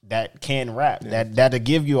that can rap. Yeah. That'll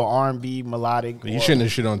give you an R&B melodic. You shouldn't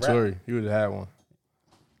have shit on Tory. You would have had one.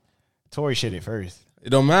 Tory shit it first. It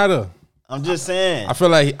don't matter. I'm just saying. I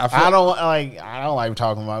don't like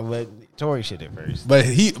talking about, but Tory shit it first. But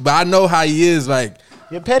I know how he is. Like,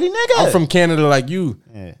 you're a petty nigga. I'm from Canada, like you.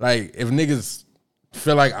 Yeah. Like, if niggas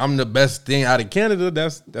feel like I'm the best thing out of Canada,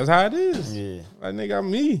 that's how it is. Yeah. Like, nigga,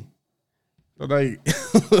 I'm me. So like,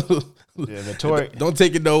 yeah, but Tory, don't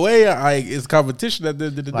take it no way. It's competition at the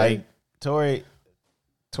end of the day. Tory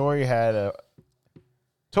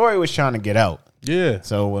was trying to get out. Yeah.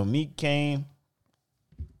 So when Meek came,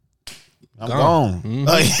 I'm gone. Mm-hmm.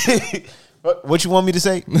 Like, what you want me to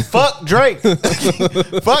say? Fuck Drake.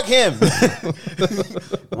 Fuck him.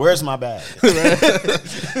 Where's my bag?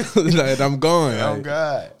 Like, I'm going. Oh,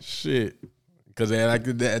 God. Shit. Because at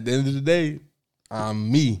the end of the day,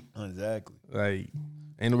 I'm me. Exactly. Like,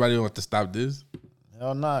 ain't nobody want to stop this.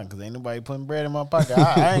 Hell nah, because ain't nobody putting bread in my pocket.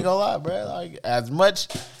 I ain't gonna lie, bro. Like, as much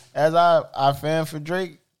as I fan for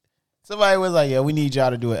Drake, somebody was like, yeah, we need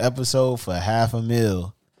y'all to do an episode for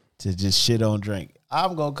 $500,000 to just shit on Drake.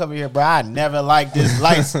 I'm gonna come here, bro. I never liked this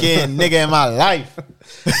light skinned nigga in my life.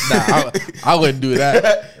 Nah, I wouldn't do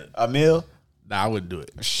that. $1 million? Nah, I wouldn't do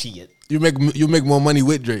it. Shit. You make more money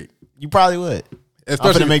with Drake. You probably would. Especially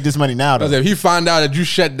I'm gonna make this money now, though. If he find out that you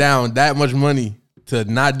shut down that much money to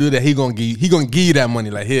not do that, he gonna give you that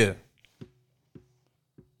money. Like, here.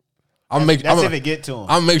 If it get to him.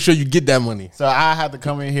 I'll make sure you get that money. So I have to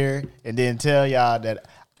come in here and then tell y'all that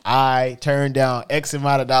I turned down X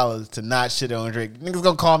amount of dollars to not shit on Drake. Niggas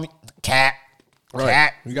gonna call me cat. Right.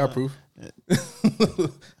 Cat. You got proof.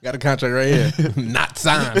 Got a contract right here. Not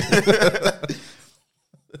signed.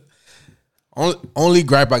 Only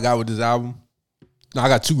gripe I got with this album. No, I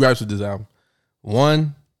got 2 gripes with this album.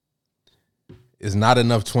 One is not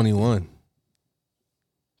enough 21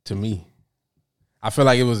 to me. I feel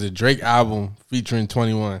like it was a Drake album featuring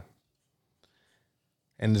 21.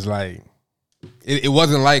 And it's like, it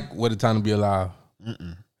wasn't like What a Time to Be Alive.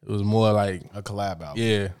 Mm-mm. It was more like a collab album.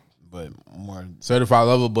 Yeah. But more Certified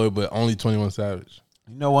Lover Boy, but only 21 Savage.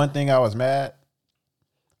 You know one thing I was mad?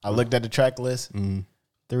 I looked at the track list.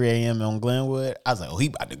 3 a.m. on Glenwood. I was like, oh, he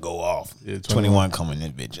about to go off. Yeah, 21 coming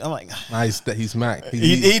in, bitch. I'm like, he smacked.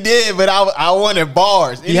 He did, but I wanted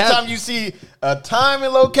bars. Anytime you see a time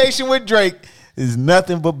and location with Drake, it's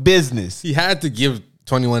nothing but business. He had to give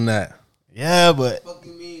 21 that. Yeah, but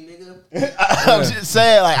fucking me, nigga. I'm just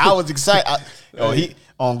saying, like, I was excited.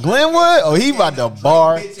 On Glenwood? Oh, he about to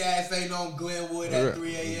bar. Bitch ass ain't on Glenwood at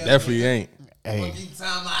 3 a.m. Definitely ain't.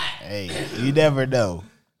 Hey, you never know.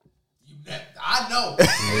 I know.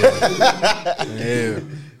 Yeah.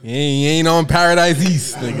 He ain't on Paradise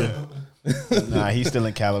East, nigga. Nah, he's still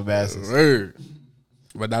in Calabasas. Word.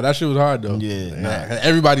 But nah, that shit was hard though. Yeah.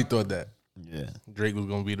 Everybody thought that. Yeah. Drake was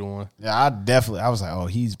gonna be the one. Yeah, I was like, oh,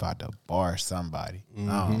 he's about to bar somebody.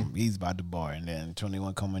 He's about to bar. And then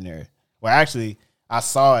 21 come in there. Well, actually, I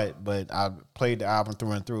saw it, but I played the album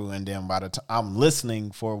through and through. And then by the time I'm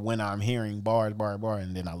listening for when I'm hearing bars,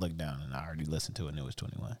 and then I look down and I already listened to it and it was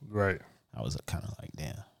 21. Right. I was kind of like,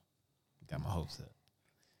 damn. Got my hopes up.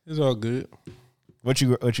 It's all good. What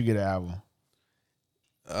you get an album?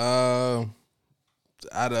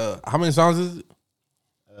 Out of how many songs is it?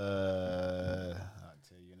 I'll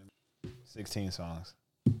tell you, 16 songs.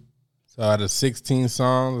 So out of 16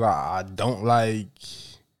 songs, I don't like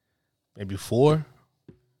maybe 4.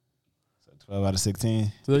 So 12 out of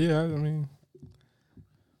 16. So yeah, I mean,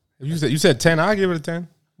 if you said 10, I'll give it a 10.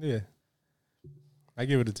 Yeah, I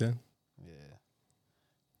give it a 10. Yeah,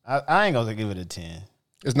 I ain't gonna give it a 10.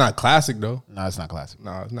 It's not classic though. No, it's not classic.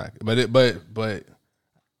 No, it's not. But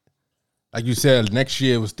like you said, next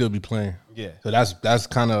year it will still be playing. Yeah. So that's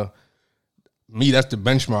kind of me. That's the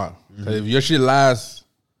benchmark. Because if your shit lasts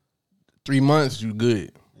 3 months, you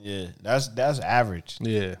good. Yeah, that's average.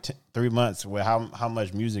 Yeah, 3 months with how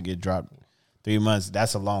much music get dropped. 3 months.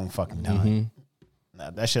 That's a long fucking time.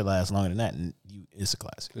 Now, that shit lasts longer than that, and it's a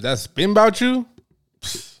classic. Is that Spin About You?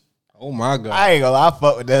 Oh my God. I ain't gonna lie, I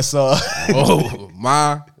fuck with that song. Oh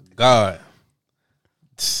my God.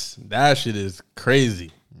 That shit is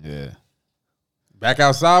crazy. Yeah. Back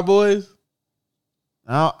Outside Boys?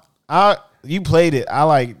 You played it. I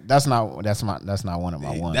like that's not one of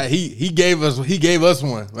my ones. He gave us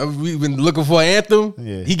one. We've been looking for an anthem.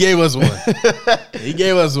 Yeah. He gave us one. He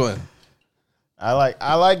gave us one. I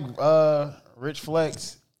like Rich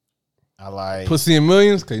Flex. I like Pussy and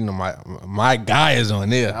Millions, cause you know my guy is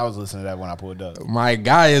on there. I was listening to that when I pulled up. My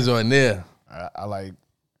guy is on there. I like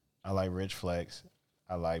Rich Flex.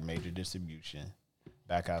 I like Major Distribution.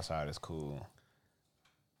 Back Outside is cool.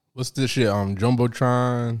 What's this shit?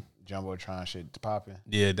 Jumbotron shit popping.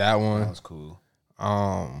 Yeah, that one. That was cool.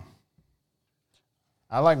 I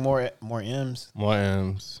like more M's. More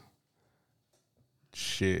M's.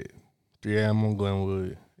 Shit. 3 a.m. on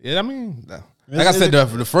Glenwood. Yeah, I mean, like I said,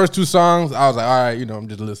 the first 2 songs, I was like, all right, I'm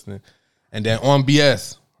just listening. And then on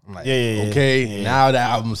BS, I'm like, okay, now the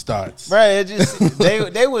album starts. Right, it just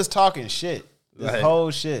they was talking shit. This like, whole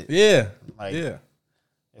shit. Yeah. Like, yeah.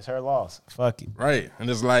 It's her loss. Fuck it. Right. And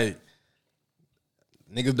it's like,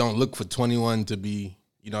 niggas don't look for 21 to be,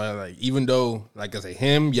 like, even though, like I say,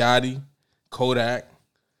 him, Yachty, Kodak,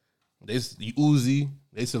 Uzi,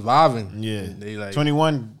 they surviving. Yeah. They like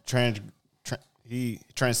 21 he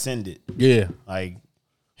transcended. Yeah. Like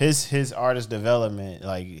his artist development,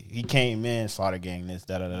 like he came in, Slaughter Gang, this,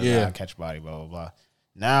 Catch Body, blah, blah, blah.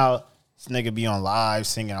 Now this nigga be on live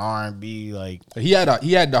singing R&B, like he had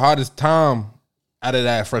the hardest time out of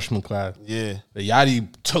that freshman class. Yeah. The Yachty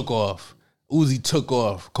took off. Uzi took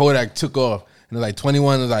off. Kodak took off. And like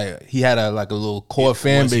 21 was like he had a little core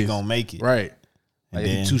fan base. He gonna make it. Right. Like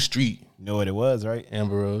then, too street. You know what it was, right?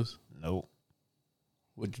 Amber Rose. Nope.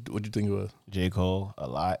 What'd you think it was? J. Cole, a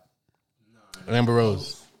lot. Amber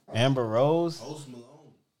Rose. Amber Rose. Post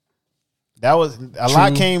Malone. That was a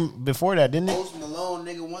lot came before that, didn't it? Post Malone,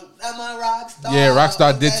 nigga, I'm a rock star. Yeah,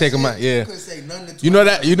 Rockstar did take him out. Yeah. Say nothing to you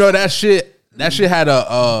know that shit. That shit had it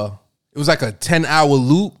was like a 10-hour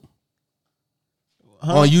loop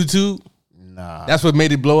on YouTube. Nah. That's what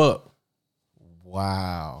made it blow up.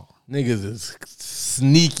 Wow. Niggas is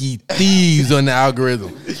sneaky thieves on the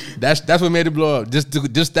algorithm. That's what made it blow up. Just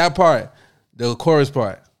that part, the chorus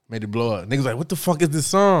part, made it blow up. Niggas like, what the fuck is this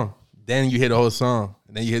song? Then you hear the whole song,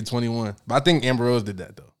 and then you hit 21. But I think Amber Rose did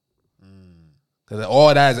that though, because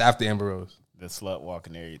all that is after Amber Rose. The slut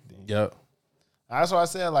walking everything. Yep. That's why I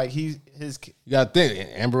said like you gotta think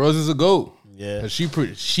Amber Rose is a GOAT. Yeah. She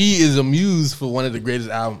is a muse for one of the greatest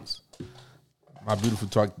albums. My Beautiful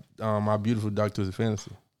Dark Twisted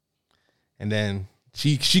Fantasy. And then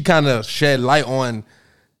she kind of shed light on,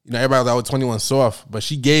 everybody was like, 21 soft, but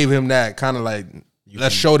she gave him that kind of like,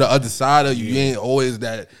 let's show the other side of you. You ain't always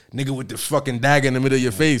that nigga with the fucking dagger in the middle of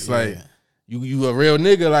your face. Yeah. Like, you a real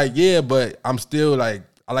nigga, like, yeah, but I'm still like,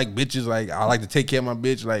 I like bitches, like, I like to take care of my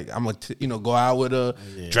bitch, like, I'm gonna go out with her,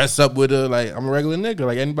 dress up with her, like, I'm a regular nigga,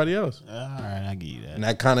 like anybody else. All right, I get you that. And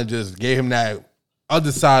that kind of just gave him that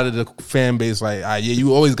other side of the fan base, like,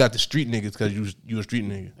 you always got the street niggas because you a street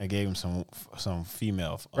nigga. I gave him some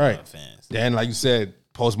female fans. Fans. Then, like you said,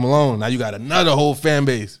 Post Malone. Now you got another whole fan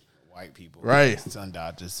base. White people. Right. Sun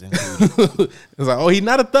Dodgers included. It's like, oh, he's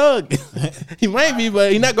not a thug. He might be,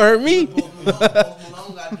 but he's not going to hurt me. Post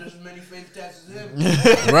Malone got just as many fake tats as him.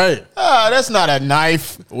 Right. That's not a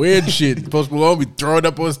knife. Weird shit. Post Malone be throwing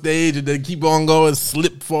up on stage and then keep on going,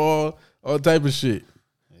 slip, fall, all type of shit.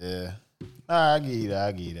 Yeah. I give you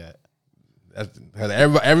that. That's,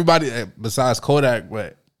 everybody besides Kodak,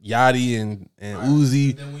 but Yachty and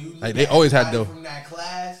Uzi, like they always had though. From that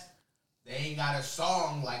class, they ain't got a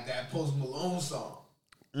song like that Post Malone song.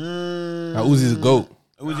 Now Uzi's a GOAT.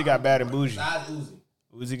 Uzi got Bad and Bougie. Besides Uzi.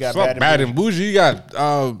 Uzi got Fuck Bad and Bougie. You got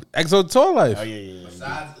EXO Tour Life. Oh yeah.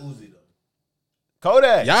 Besides Uzi though.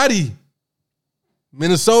 Kodak. Yachty.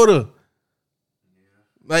 Minnesota.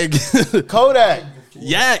 Like Kodak.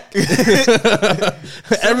 Yak.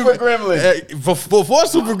 Super Gremlin. Before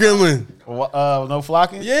Super Gremlin. No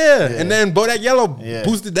Flocking? Yeah. And then Bodak Yellow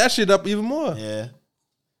boosted that shit up even more. Yeah.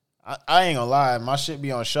 I ain't gonna lie, my shit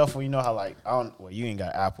be on shuffle. You know how you ain't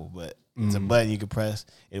got Apple, but it's a button you can press.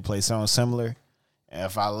 It'll play something similar. And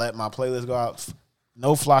if I let my playlist go out,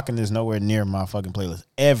 No Flocking is nowhere near my fucking playlist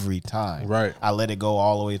every time. Right. I let it go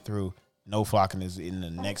all the way through. No Flocking is in the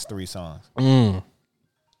next 3 songs.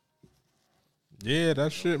 Yeah,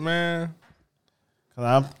 that shit, man.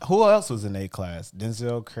 Who else was in A class?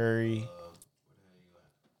 Denzel Curry.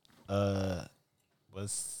 I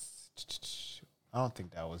don't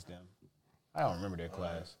think that was them. I don't remember their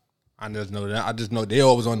class. I just know that. I just know they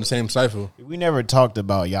always on the same cipher. We never talked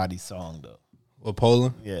about Yachty's song though. Or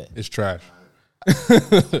Poland? Yeah. It's trash.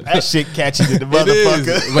 That shit catchy to the motherfucker. It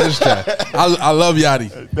is, but it's trash. I love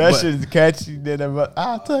Yachty. That shit's catchy to the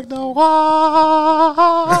I took the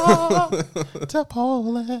walk to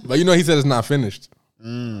Poland. But you know he said it's not finished.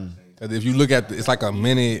 If you look at it's like a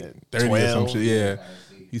minute 30 or some shit. Yeah.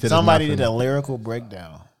 He said somebody did a lyrical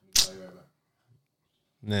breakdown.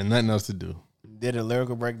 Nah, nothing else to do. Did a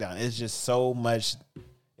lyrical breakdown. It's just so much.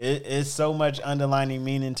 It's so much underlining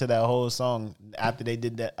meaning to that whole song. After they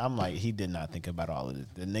did that, I'm like, he did not think about all of this.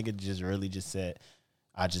 The nigga just really just said,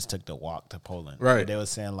 I just took the walk to Poland. Right. They were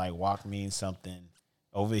saying like walk means something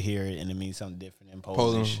over here and it means something different in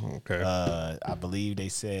Polish. Okay. I believe they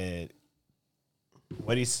said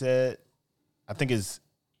what he said. I think is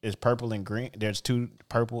purple and green. There's 2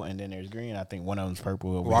 purple and then there's green. I think one of them's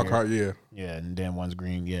purple over walk here. hard, yeah. Yeah, and then one's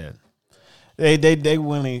green. Yeah. They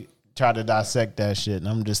really try to dissect that shit, and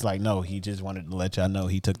I'm just like, no, he just wanted to let y'all know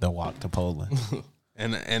he took the walk to Poland.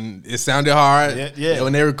 and it sounded hard. Yeah.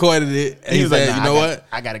 When they recorded it, and he said, like, you know what?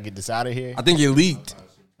 I got to get this out of here. I think it leaked.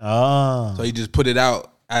 Oh. So he just put it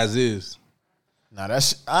out as is. Nah,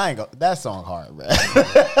 that song hard, bro.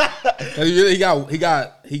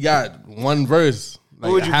 he got one verse. Like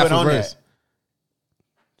who would you put on verse. that?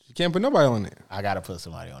 You can't put nobody on it. I got to put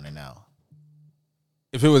somebody on it now.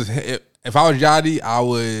 If I was Yachty, I'll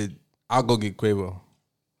go get Quavo.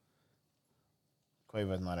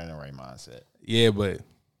 Quavo's not in the right mindset. Yeah, but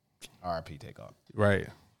R.I.P. Takeoff. Right.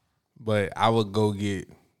 But I would go get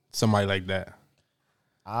somebody like that.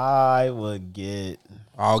 I'll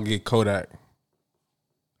get Kodak.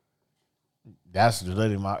 That's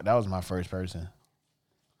literally that was my first person.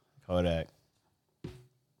 Kodak.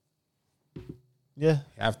 Yeah.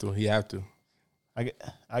 He have to. I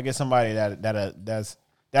get somebody that's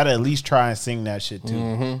at least try and sing that shit too.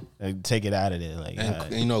 Mm-hmm. Like, take it out of there. Like,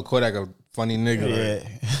 and you know, Kodak a funny nigga. Yeah. Right?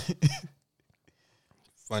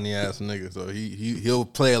 Funny ass nigga. So he'll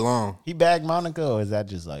play along. He bagged Monica, or is that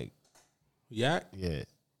just like Yak? Yeah.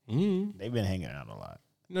 Mm-hmm. They've been hanging out a lot.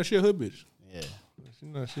 You know, she a hood bitch. Yeah.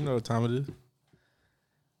 She know what time it is.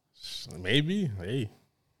 Maybe.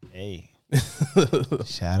 Hey.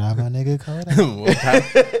 Shout out my nigga Kodak.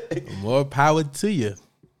 More power to you.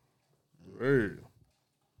 Word.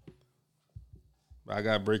 I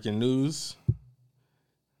got breaking news.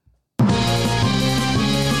 Breaking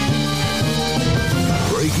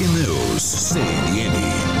news. Say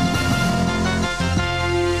the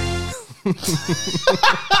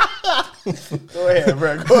Go ahead,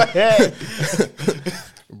 bro. Go ahead.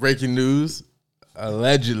 Breaking news.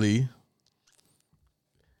 Allegedly,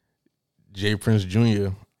 J. Prince Jr.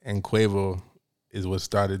 and Quavo is what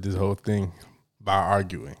started this whole thing by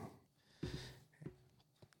arguing.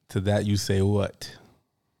 To that you say what?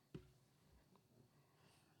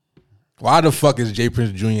 Why the fuck is J.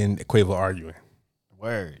 Prince Jr. and Quavo arguing?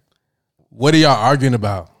 Word. What are y'all arguing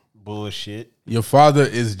about? Bullshit. Your father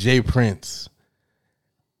is J. Prince.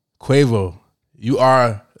 Quavo, you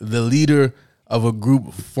are the leader of a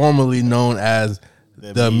group formerly known as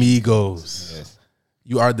the Migos. Yes.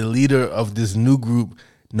 You are the leader of this new group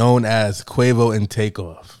known as Quavo and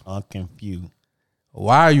Takeoff. I'm confused.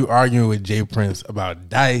 Why are you arguing with Jay Prince about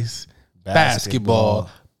dice, basketball,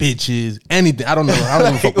 bitches, anything? I don't know. I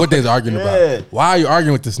don't know what they're arguing about. Why are you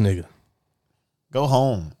arguing with this nigga? Go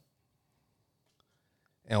home.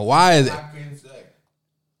 And why is it?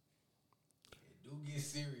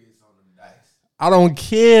 I don't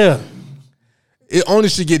care. It only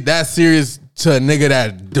should get that serious to a nigga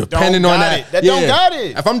that depending on that. Don't got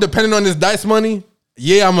it. If I'm depending on this dice money,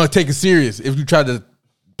 yeah, I'm gonna take it serious. If you try to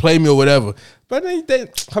play me or whatever, but then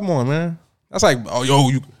come on, man. That's like, oh yo,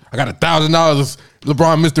 I got $1,000.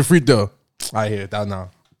 LeBron missed the free throw. I hear $1,000.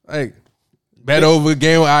 Like bet over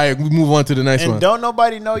game. All right, we move on to the next one. And don't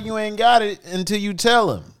nobody know you ain't got it until you tell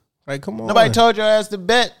them. Like, come on. Nobody told your ass to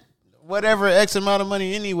bet whatever X amount of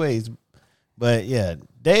money, anyways. But yeah,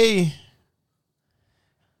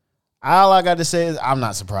 all I got to say is I'm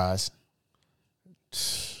not surprised.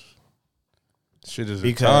 Shit is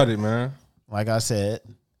retarded, man. Like I said,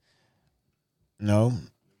 no,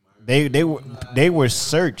 they were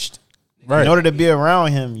searched. Right. In order to be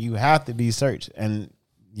around him, you have to be searched, and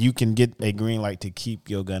you can get a green light to keep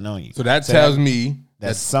your gun on you. So that tells me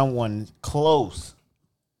that someone close,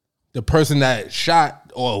 the person that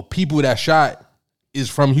shot or people that shot, is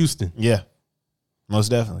from Houston. Yeah. Most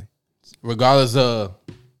definitely. Regardless of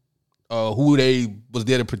who they was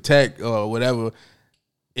there to protect or whatever,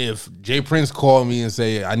 if Jay Prince called me and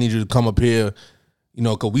say, I need you to come up here, you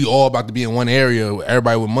know, because we all about to be in one area,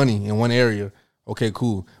 everybody with money in one area, okay,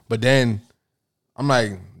 cool. But then I'm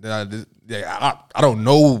like, I don't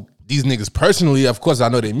know these niggas personally. Of course, I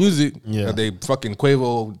know their music. Yeah. They fucking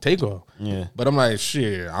Quavo Takeoff. Yeah. But I'm like,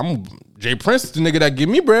 shit, I'm Jay Prince, the nigga that give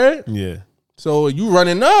me bread. Yeah. So you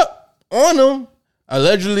running up on him.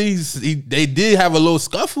 Allegedly, they did have a little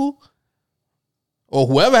scuffle, or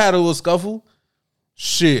whoever had a little scuffle.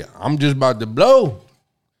 Shit, I'm just about to blow.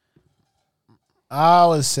 I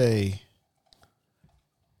would say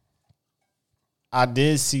I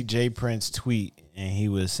did see Jay Prince tweet, and he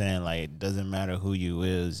was saying, like, it doesn't matter who you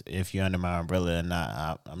is, if you're under my umbrella or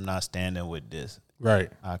not, I'm not standing with this. Right.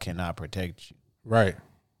 I cannot protect you. Right.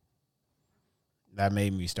 That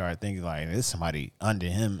made me start thinking, like, there's somebody under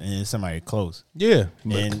him and it's somebody close. Yeah.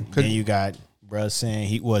 And then you got bruh saying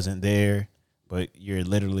he wasn't there, but you're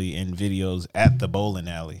literally in videos at the bowling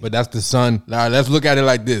alley. But that's the son. Now, let's look at it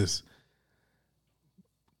like this.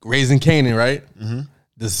 Raising Kanan, right? Mm-hmm.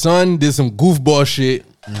 The son did some goofball shit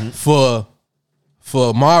for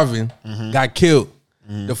Marvin, got killed.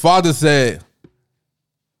 The father said,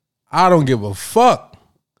 I don't give a fuck.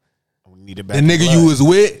 The nigga you was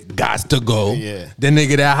with gots to go. Yeah. The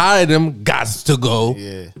nigga that hired him gots to go.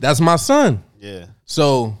 Yeah. That's my son. Yeah.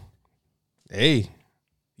 So, hey,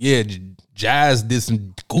 yeah, Jazz did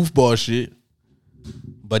some goofball shit,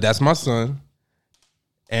 but that's my son.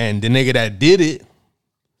 And the nigga that did it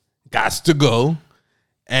gots to go.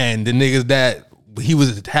 And the niggas that he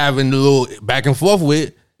was having a little back and forth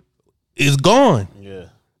with is gone. Yeah.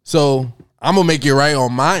 So I'm gonna make it right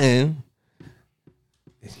on my end.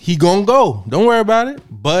 He gonna go. Don't worry about it.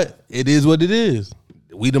 But it is what it is.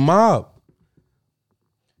 We the mob.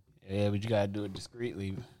 Yeah, but you gotta do it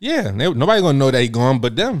discreetly. Yeah, nobody gonna know that he gone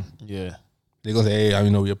but them. Yeah. They gonna say, hey,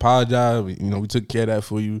 we apologize. We took care of that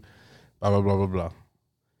for you. Blah, blah, blah, blah, blah.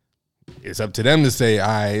 It's up to them to say, all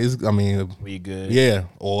right, we good. Yeah.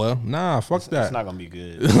 Or, nah, fuck that. It's not gonna be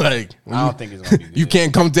good. Like, I don't think it's gonna be good. You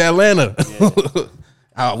can't come to Atlanta.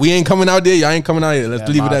 Yeah. We ain't coming out there. Y'all ain't coming out here. Let's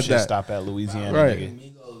leave it at that. Stop at Louisiana. Right. Nigga.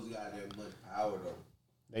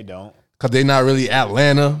 They don't. Because they're not really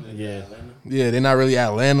Atlanta. Yeah. Yeah, they're not really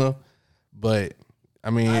Atlanta. But,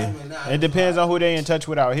 it depends on who they in touch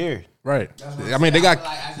with out here. Right. They got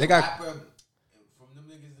from them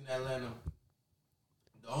niggas in Atlanta,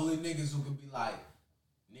 the only niggas who can be like,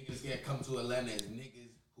 niggas that come to Atlanta is niggas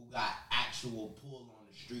who got actual pull on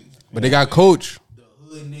the streets. But they got Coach. The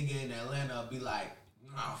hood nigga in Atlanta be like,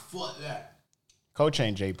 nah, fuck that. Coach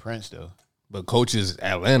ain't Jay Prince, though. But Coach is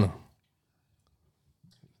Atlanta.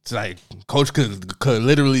 It's like Coach could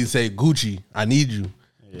literally say, Gucci, I need you.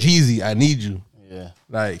 Yeah. Jeezy, I need you. Yeah.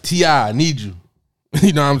 Like T.I., I need you.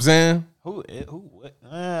 You know what I'm saying? Who? What?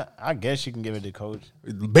 I guess you can give it to Coach.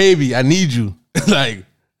 Baby, I need you. Like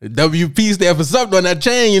WP stand for something on that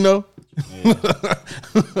chain, you know. Yeah.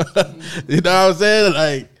 You know what I'm saying?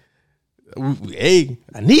 Like, hey,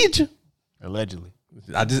 I need you. Allegedly.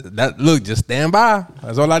 Just stand by.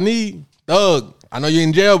 That's all I need. Thug, I know you're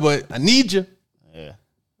in jail, but I need you. Yeah.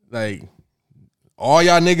 Like, all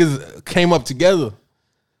y'all niggas came up together.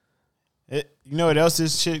 You know what else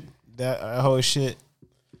is shit? That whole shit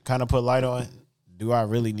kind of put light on. Do I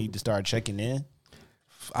really need to start checking in?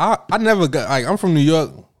 I never got, like, I'm from New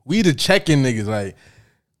York. We the check-in niggas. Like,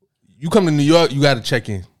 you come to New York, you got to check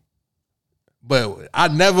in. But I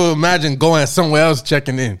never imagined going somewhere else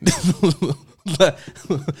checking in.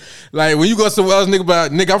 Like when you go somewhere else,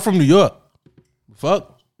 nigga, I'm from New York.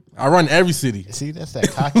 Fuck. I run every city. See, that's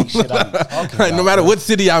that cocky shit I be talking about. No matter what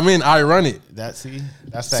city I'm in, I run it. That's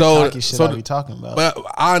that cocky shit I be talking about. But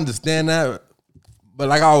I understand that. But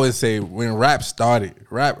like I always say, when rap started,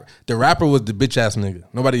 the rapper was the bitch ass nigga.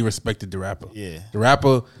 Nobody respected the rapper. Yeah. The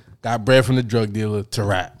rapper got bread from the drug dealer to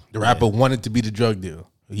rap. The rapper wanted to be the drug dealer.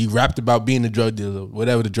 He rapped about being the drug dealer,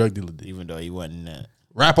 whatever the drug dealer did. Even though he wasn't that.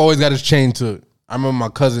 Rap always got his chain to it. I remember my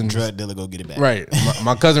cousin. Drug dealer go get it back. Right.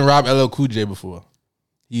 My cousin robbed LL Cool J before.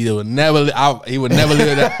 He would never live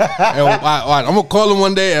that. And I'm gonna call him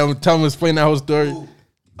one day and tell him explain that whole story.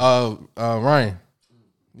 Ryan.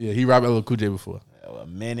 Yeah, he robbed LL Cool J before. A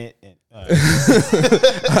minute.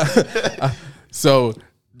 So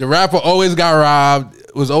the rapper always got robbed.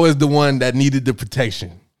 Was always the one that needed the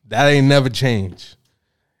protection. That ain't never changed.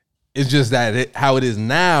 It's just that how it is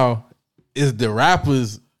now is the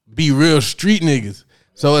rappers be real street niggas.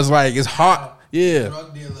 So it's like it's hard. Yeah.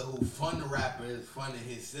 Drug dealer who fund the rapper is funding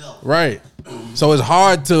himself. Right. So it's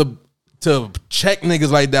hard to check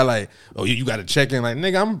niggas like that. Like, oh, you got to check in. Like,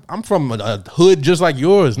 nigga, I'm from a hood just like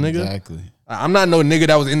yours, nigga. Exactly. I'm not no nigga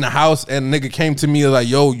that was in the house and nigga came to me like,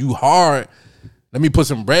 yo, you hard. Let me put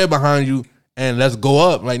some bread behind you and let's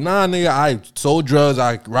go up. Like, nah, nigga, I sold drugs.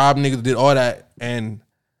 I robbed niggas, did all that. And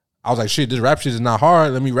I was like, shit, this rap shit is not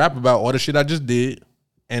hard. Let me rap about all the shit I just did.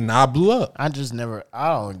 And I blew up. I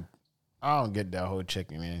don't get that whole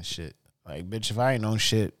checking in shit. Like, bitch, if I ain't on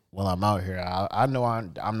shit while I'm out here, I know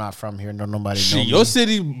I'm not from here. No, nobody know me. Your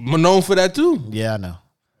city known for that too. Yeah, I know.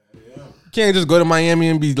 You can't just go to Miami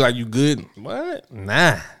and be like, you good? What?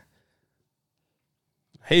 Nah.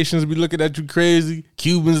 Haitians be looking at you crazy.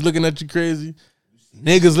 Cubans looking at you crazy.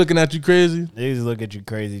 Niggas looking at you crazy. Niggas look at you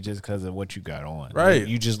crazy just because of what you got on. Right.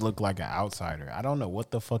 You just look like an outsider. I don't know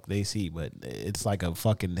what the fuck they see, but it's like a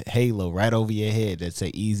fucking halo right over your head that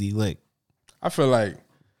say easy lick. I feel like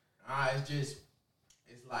it's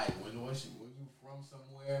like when you from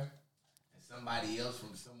somewhere and somebody else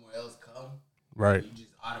from somewhere else come, right? You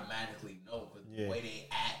just automatically know because the way they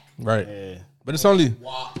act, right? Yeah. But it's only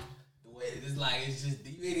walk the way it's just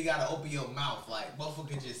you ain't gotta open your mouth. Like motherfucker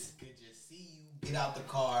could just see you get out the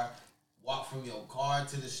car, walk from your car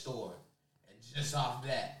to the store, and just off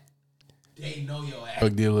that, they know your ass.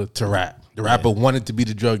 Drug dealer to rap. The rapper wanted to be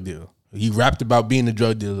the drug dealer. He rapped about being the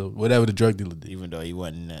drug dealer, whatever the drug dealer did. Even though he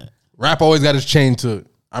wasn't that. Rap always got his chain to it.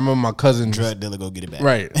 I remember my cousin. Drug dealer go get it back.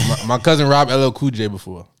 Right. My cousin robbed LL Cool J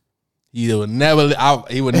before. He would never live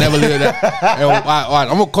that. And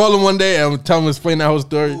I'm going to call him one day and tell him explain that whole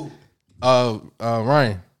story.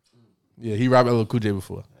 Ryan. Yeah, he robbed LL Cool J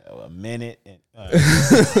before. A minute.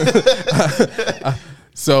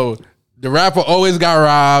 So the rapper always got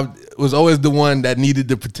robbed. Was always the one that needed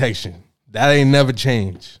the protection. That ain't never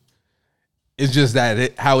changed. It's just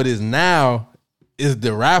that how it is now is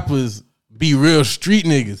the rappers be real street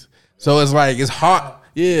niggas. So it's like it's hard.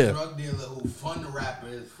 Yeah. Drug dealer who fund the rapper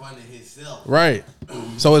is funding himself. Right.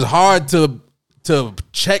 So it's hard to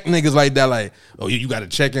check niggas like that. Like, oh, you got to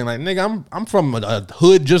check in. Like, nigga, I'm from a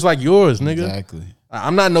hood just like yours, nigga. Exactly.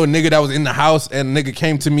 I'm not no nigga that was in the house and nigga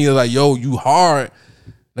came to me like, yo, you hard.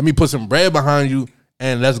 Let me put some bread behind you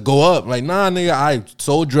and let's go up. Like, nah, nigga, I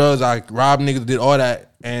sold drugs. I robbed niggas, did all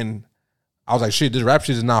that. And I was like, shit, this rap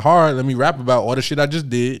shit is not hard. Let me rap about all the shit I just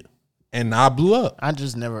did. And I blew up. I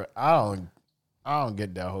don't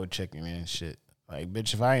get that whole checking in shit. Like,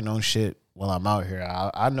 bitch, if I ain't on shit while I'm out here,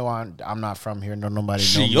 I know I'm not from here. No, nobody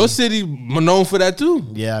know me. Your city known for that too.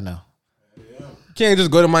 Yeah, I know. You can't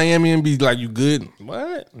just go to Miami and be like, you good?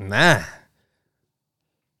 What? Nah.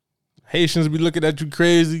 Haitians be looking at you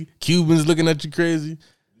crazy. Cubans looking at you crazy.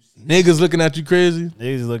 Niggas looking at you crazy.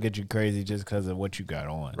 Niggas look at you crazy just because of what you got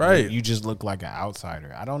on. Right. You just look like an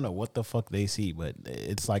outsider. I don't know what the fuck they see, but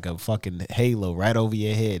it's like a fucking halo right over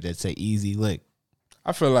your head that say easy lick.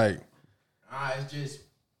 I feel like it's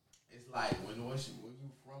like when you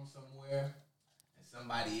from somewhere and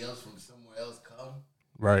somebody else from somewhere else come,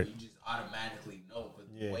 right? You just automatically know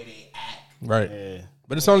because the way they act, right? Yeah.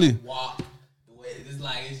 But it's only walk the way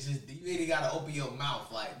it's just you ain't gotta open your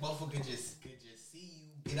mouth. Like motherfucker could just see you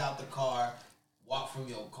get out the car, walk from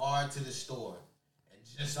your car to the store, and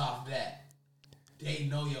just off that, they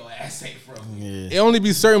know your ass ain't from here. It only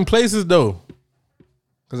be certain places though.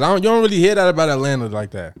 Cause you don't really hear that about Atlanta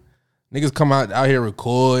like that. Niggas come out here,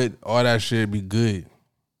 record, all that shit be good.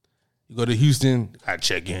 You go to Houston, gotta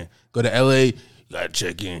check in. Go to LA, you gotta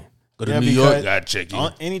check in. Go to New York, you gotta check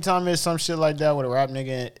in. Anytime there's some shit like that with a rap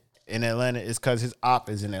nigga, in Atlanta, it's because his op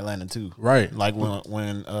is in Atlanta too. Right. Like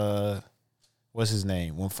when what's his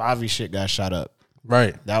name? When Favi shit got shot up.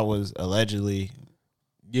 Right. That was allegedly.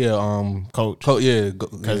 Yeah. Coach. Yeah.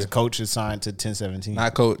 Because Coach is signed to 1017.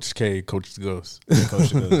 Not Coach K. Coach the Ghost. Coach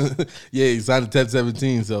the Ghost. Yeah, he signed to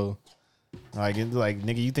 1017. So. Like it's like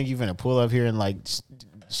nigga, you think you finna pull up here and like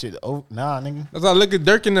shit? Oh nah, nigga. That's how I look at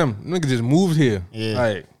Dirk and them. Nigga just moved here. Yeah.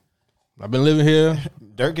 Like I've been living here.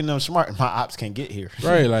 Dirk and them smart. My ops can't get here.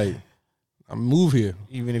 Right. Like I move here.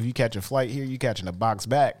 Even if you catch a flight here, you catching a box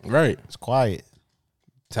back. Right. It's quiet.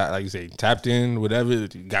 Like you say, tapped in, whatever. You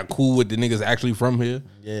got cool with the niggas actually from here.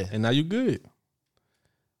 Yeah. And now you good.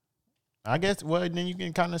 I guess. Well, then you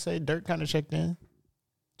can kind of say Dirk kind of checked in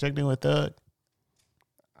with Thug.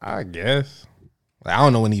 I guess. Like, I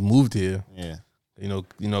don't know when he moved here. Yeah. You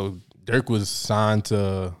know, Dirk was signed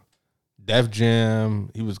to Def Jam.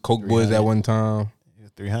 He was Coke Boys at one time. He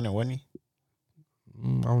was 300, wasn't he?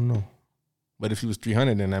 I don't know. But if he was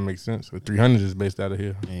 300, then that makes sense. But 300 is based out of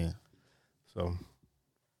here. Yeah. So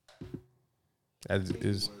that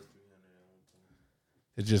is,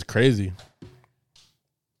 it's just crazy.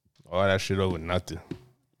 All that shit over nothing.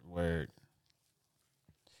 Word.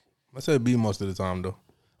 I said it be most of the time though.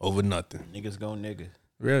 Over nothing. Niggas go nigga.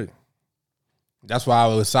 Really? That's why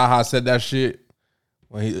when Saha said that shit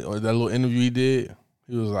when that little interview he did.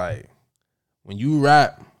 He was like, when you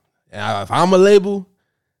rap, and if I'm a label,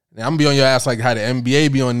 then I'm gonna be on your ass like how the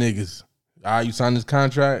NBA be on niggas. All right, you sign this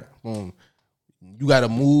contract, boom. You gotta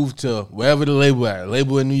move to wherever the label at.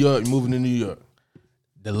 Label in New York, you moving to New York.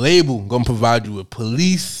 The label gonna provide you with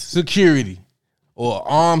police security or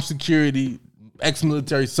armed security,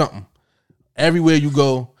 ex-military, something. Everywhere you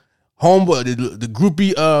go, homeboy, the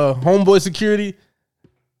groupie homeboy security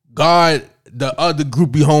guard the other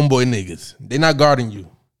groupie homeboy niggas. They not guarding you.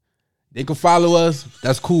 They can follow us.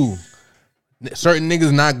 That's cool. Certain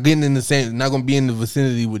niggas not getting in the same, not gonna be in the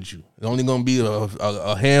vicinity with you. It's only gonna be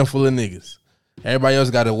a handful of niggas. Everybody else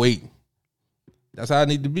gotta wait. That's how it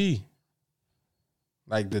need to be.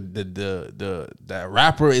 Like the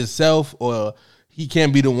rapper itself, or he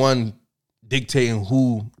can't be the one dictating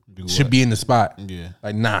who should be in the spot. Yeah.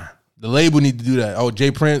 Like, nah. The label need to do that. Oh,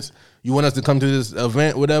 Jay Prince, you want us to come to this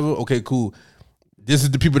event, whatever? Okay, cool. This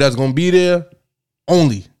is the people that's gonna be there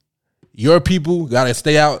only. Your people gotta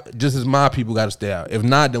stay out just as my people gotta stay out. If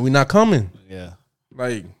not, then we're not coming. Yeah.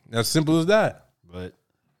 Like, as simple as that. But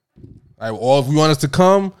like, or if you want us to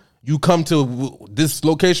come, you come to this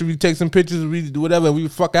location, we take some pictures, we do whatever, and we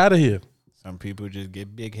fuck out of here. Some people just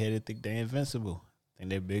get big headed, think they're invincible. Think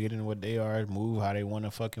they're bigger than what they are, move how they want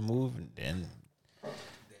to fucking move. And then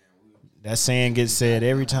that saying gets said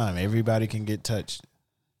every time. Everybody can get touched.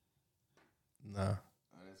 Nah. Oh,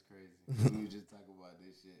 that's crazy. We just talk about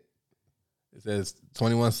this shit. It says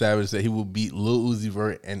 21 Savage said he will beat Lil Uzi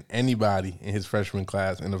Vert and anybody in his freshman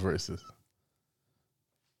class in the verses.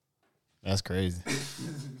 That's crazy.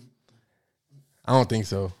 I don't think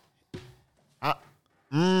so.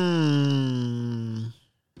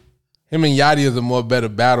 Him and Yachty is a more better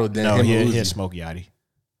battle than him and Uzi. He'll smoke Yachty.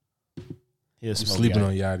 He'll smoke sleeping Yachty.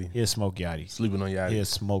 on Yachty. He'll smoke Yachty. Sleeping on Yachty. He'll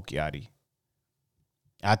smoke Yachty.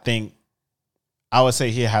 I would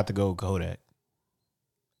say he'll have to go Kodak.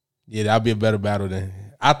 Yeah, that'd be a better battle than.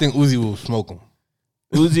 I think Uzi will smoke him.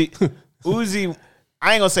 Uzi,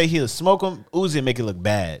 I ain't gonna say he'll smoke him. Uzi make it look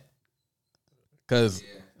bad. Cause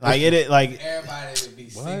like it like everybody would be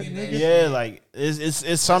singing that. Yeah, like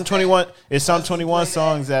it's some 21. It's some 21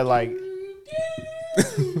 songs that like.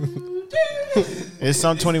 It's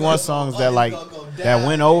some 21 songs that like that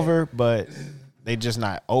went over, but they just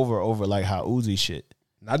not over like how Uzi shit.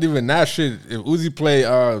 Not even that shit. If Uzi play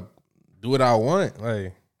Do What I Want,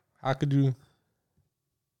 like how could you?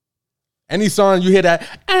 Any song you hear that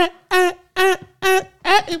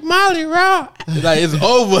Molly Rock, like it's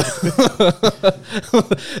over.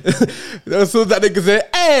 As soon as that nigga say,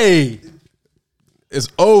 "Hey," it's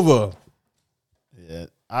over.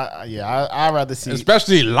 Yeah, I'd rather see,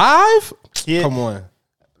 especially live. Yeah. Come on.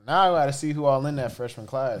 Now I gotta see who all in that freshman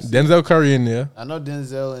class. Denzel Curry in there. I know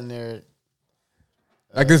Denzel in there.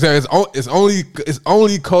 Like I said, it's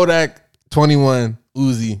only Kodak, 21,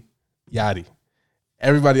 Uzi, Yachty.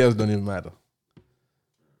 Everybody else don't even matter.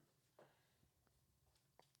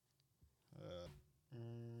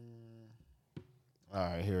 All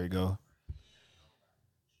right, here we go.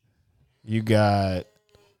 You got.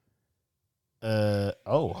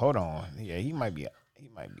 Hold on. Yeah, he might be out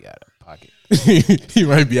of pocket. He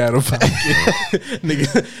might be out of pocket.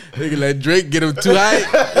 nigga, let Drake get him too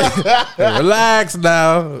high. Relax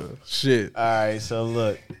now. Shit. All right, so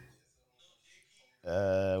look.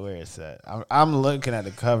 Where is that? I'm looking at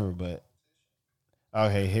the cover, but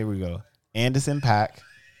Okay, here we go. Anderson .Paak.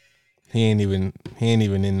 He ain't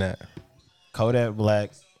even in that. Kodak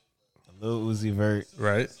Black. Lil Uzi Vert.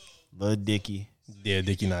 Right. Lil Dicky. Yeah,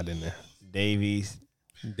 Dicky not in there. Davies.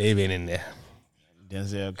 Dave ain't in there.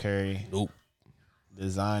 Denzel Curry. Nope.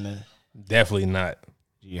 Designer. Definitely not.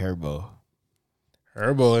 G Herbo.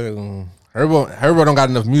 Herbo don't got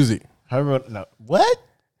enough music. Herbo, no. What?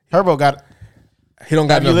 Herbo got. He don't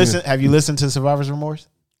got enough music. Have you listened to Survivor's Remorse?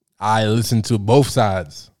 I listened to both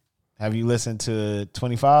sides. Have you listened to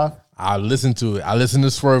 25? I listened to it. I listened to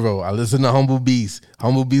Swervo. I listened to Humble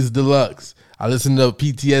Beast Deluxe. I listened to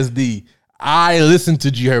PTSD. I listened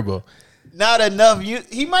to G Herbo. Not enough.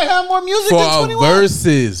 He might have more music for than 21.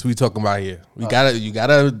 Verses we talking about here. You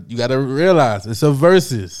gotta realize it's a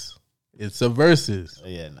verses. It's a verses.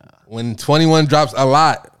 Yeah, nah. When 21 drops a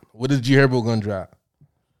lot, what is G Herbo gonna drop?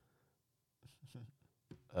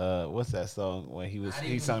 What's that song when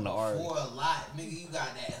he sung the R? For a lot, nigga, you got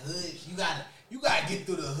that hood. You gotta get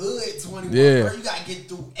through the hood. 21, yeah. Bro. You gotta get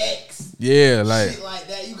through X. Yeah, like shit like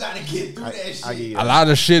that. You gotta get through that shit. A lot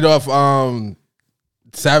of shit off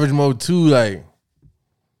Savage Mode 2. Like,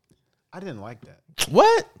 I didn't like that.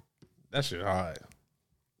 What? That shit hard.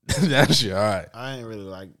 That shit hard. I ain't really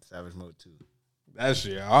like Savage Mode 2. That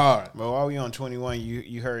shit hard. But while we on 21,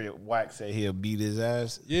 you heard it. Wack say he'll beat his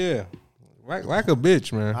ass. Yeah. Whack a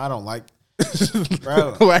bitch, man. I don't like,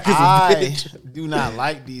 bro. Whack is a bitch. I do not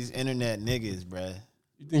like these internet niggas, bro.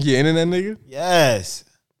 You think he an internet nigga? Yes.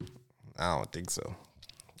 I don't think so.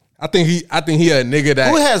 I think he a nigga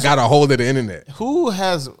that got a hold of the internet. Who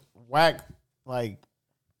has Wack like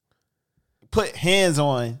put hands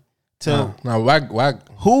on to Wack?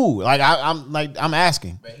 Who? Like I'm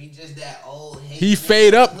asking. But he just that old. He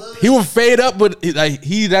fade up. He will fade up, but like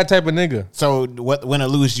he that type of nigga. So win or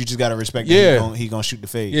lose, you just gotta respect. Him. He gonna shoot the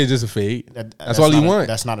fade. Yeah, just a fade. That's all he want.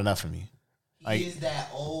 That's not enough for me. Like, he is that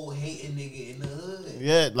old hating nigga in the hood.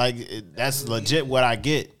 Yeah, like that's legit what I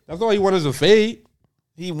get. That's all he want is a fade.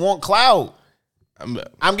 He want clout.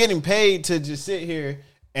 I'm getting paid to just sit here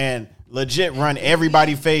and legit run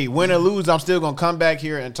everybody fade. Win or lose, I'm still gonna come back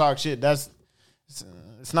here and talk shit.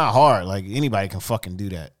 It's not hard. Like anybody can fucking do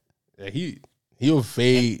that. Yeah, he'll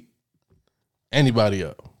fade anybody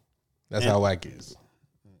up. That's how Wack is.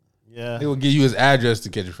 Yeah, he will give you his address to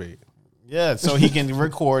catch a fade. Yeah, so he can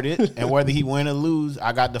record it, and whether he win or lose,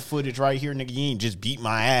 I got the footage right here, nigga. You ain't just beat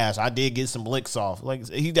my ass. I did get some licks off. Like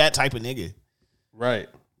he that type of nigga. Right.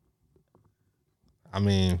 I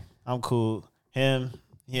mean, I'm cool. Him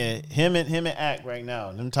and Act right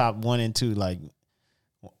now. Them top 1 and 2. Like,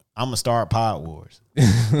 I'm gonna start Pod Wars.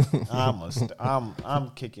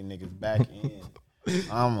 I'm kicking niggas back in.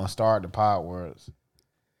 I'm gonna start the Pod Wars.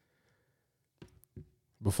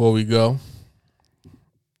 Before we go,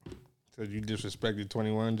 because you disrespected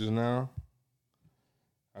 21 just now,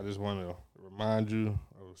 I just want to remind you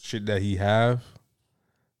of shit that he have.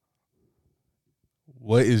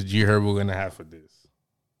 What is G Herbo gonna have for this?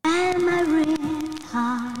 Am I really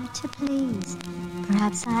hard to please?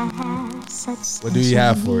 Perhaps I have such. What do he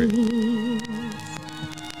have for it?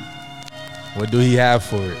 What do he have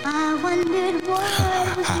for it? I wondered what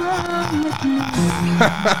was wrong with me.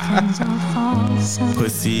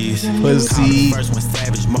 Pussies. Pussy. First when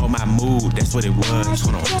Savage Mode my mood, that's what it was.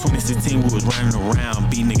 2016 we was running around,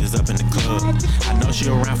 beat niggas up in the club. I know she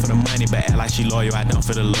around for the money, but act like she loyal, I don't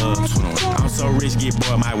for the love. I'm so rich, get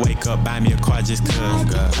bored, might wake up, buy me a car just cuz.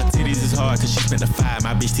 Her titties is hard cause she spent a 5,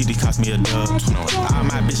 my bitch titty cost me a dub. All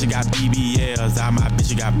my bitches got BBLs, all my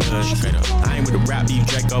bitches got blood. Straight up. I ain't with the rap beef,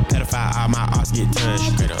 Draco, pedophile, all my arts get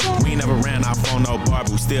touched. Straight up. We ain't never ran off on no bar,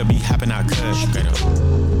 but we still be hopping out cuz. Straight up.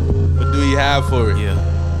 What do he have for it? Yeah.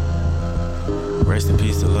 Rest in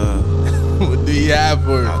peace to love. What do he have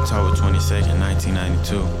for it? October 22nd,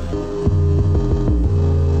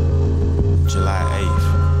 1992. July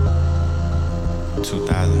 8th,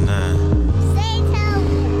 2009.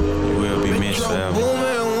 You will be missed forever.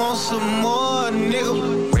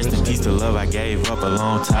 Rest in peace to love I gave up a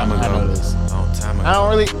long time ago. I don't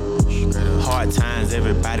really. Hard times,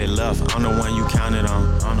 everybody left. I'm the one you counted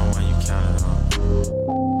on.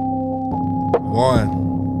 One.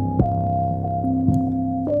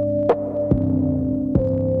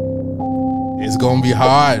 It's gonna be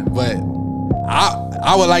hard, but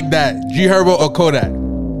I would like that. G Herbo or Kodak.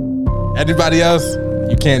 Everybody else,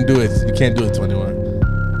 you can't do it. You can't do it, 21.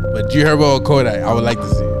 But G Herbo or Kodak, I would like to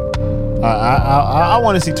see it. I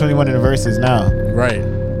want to see 21 in the verses now. Right.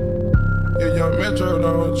 If young Metro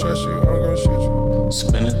don't trust you, I'm gonna shoot you.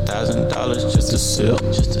 Spend $1,000 just to sip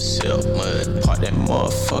mud. Park that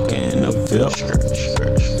motherfucker in the VIP.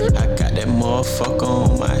 I got that motherfucker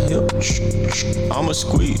on my hip. I'ma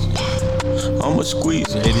squeeze. I'ma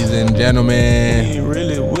squeeze it. Ladies and gentlemen. We ain't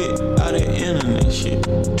really with all that internet shit.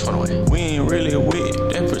 21. We ain't really with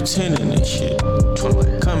that pretending and shit.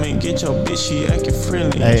 21. Come and get your bitch, she acting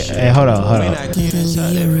friendly. Hey, hold on. When I get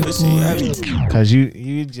inside that pussy, I be. Cause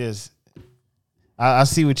you just, I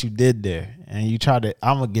see what you did there, and you try to.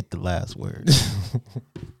 I'm gonna get the last word.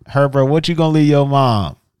 Herbert, what you gonna leave your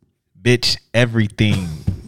mom? Bitch, everything.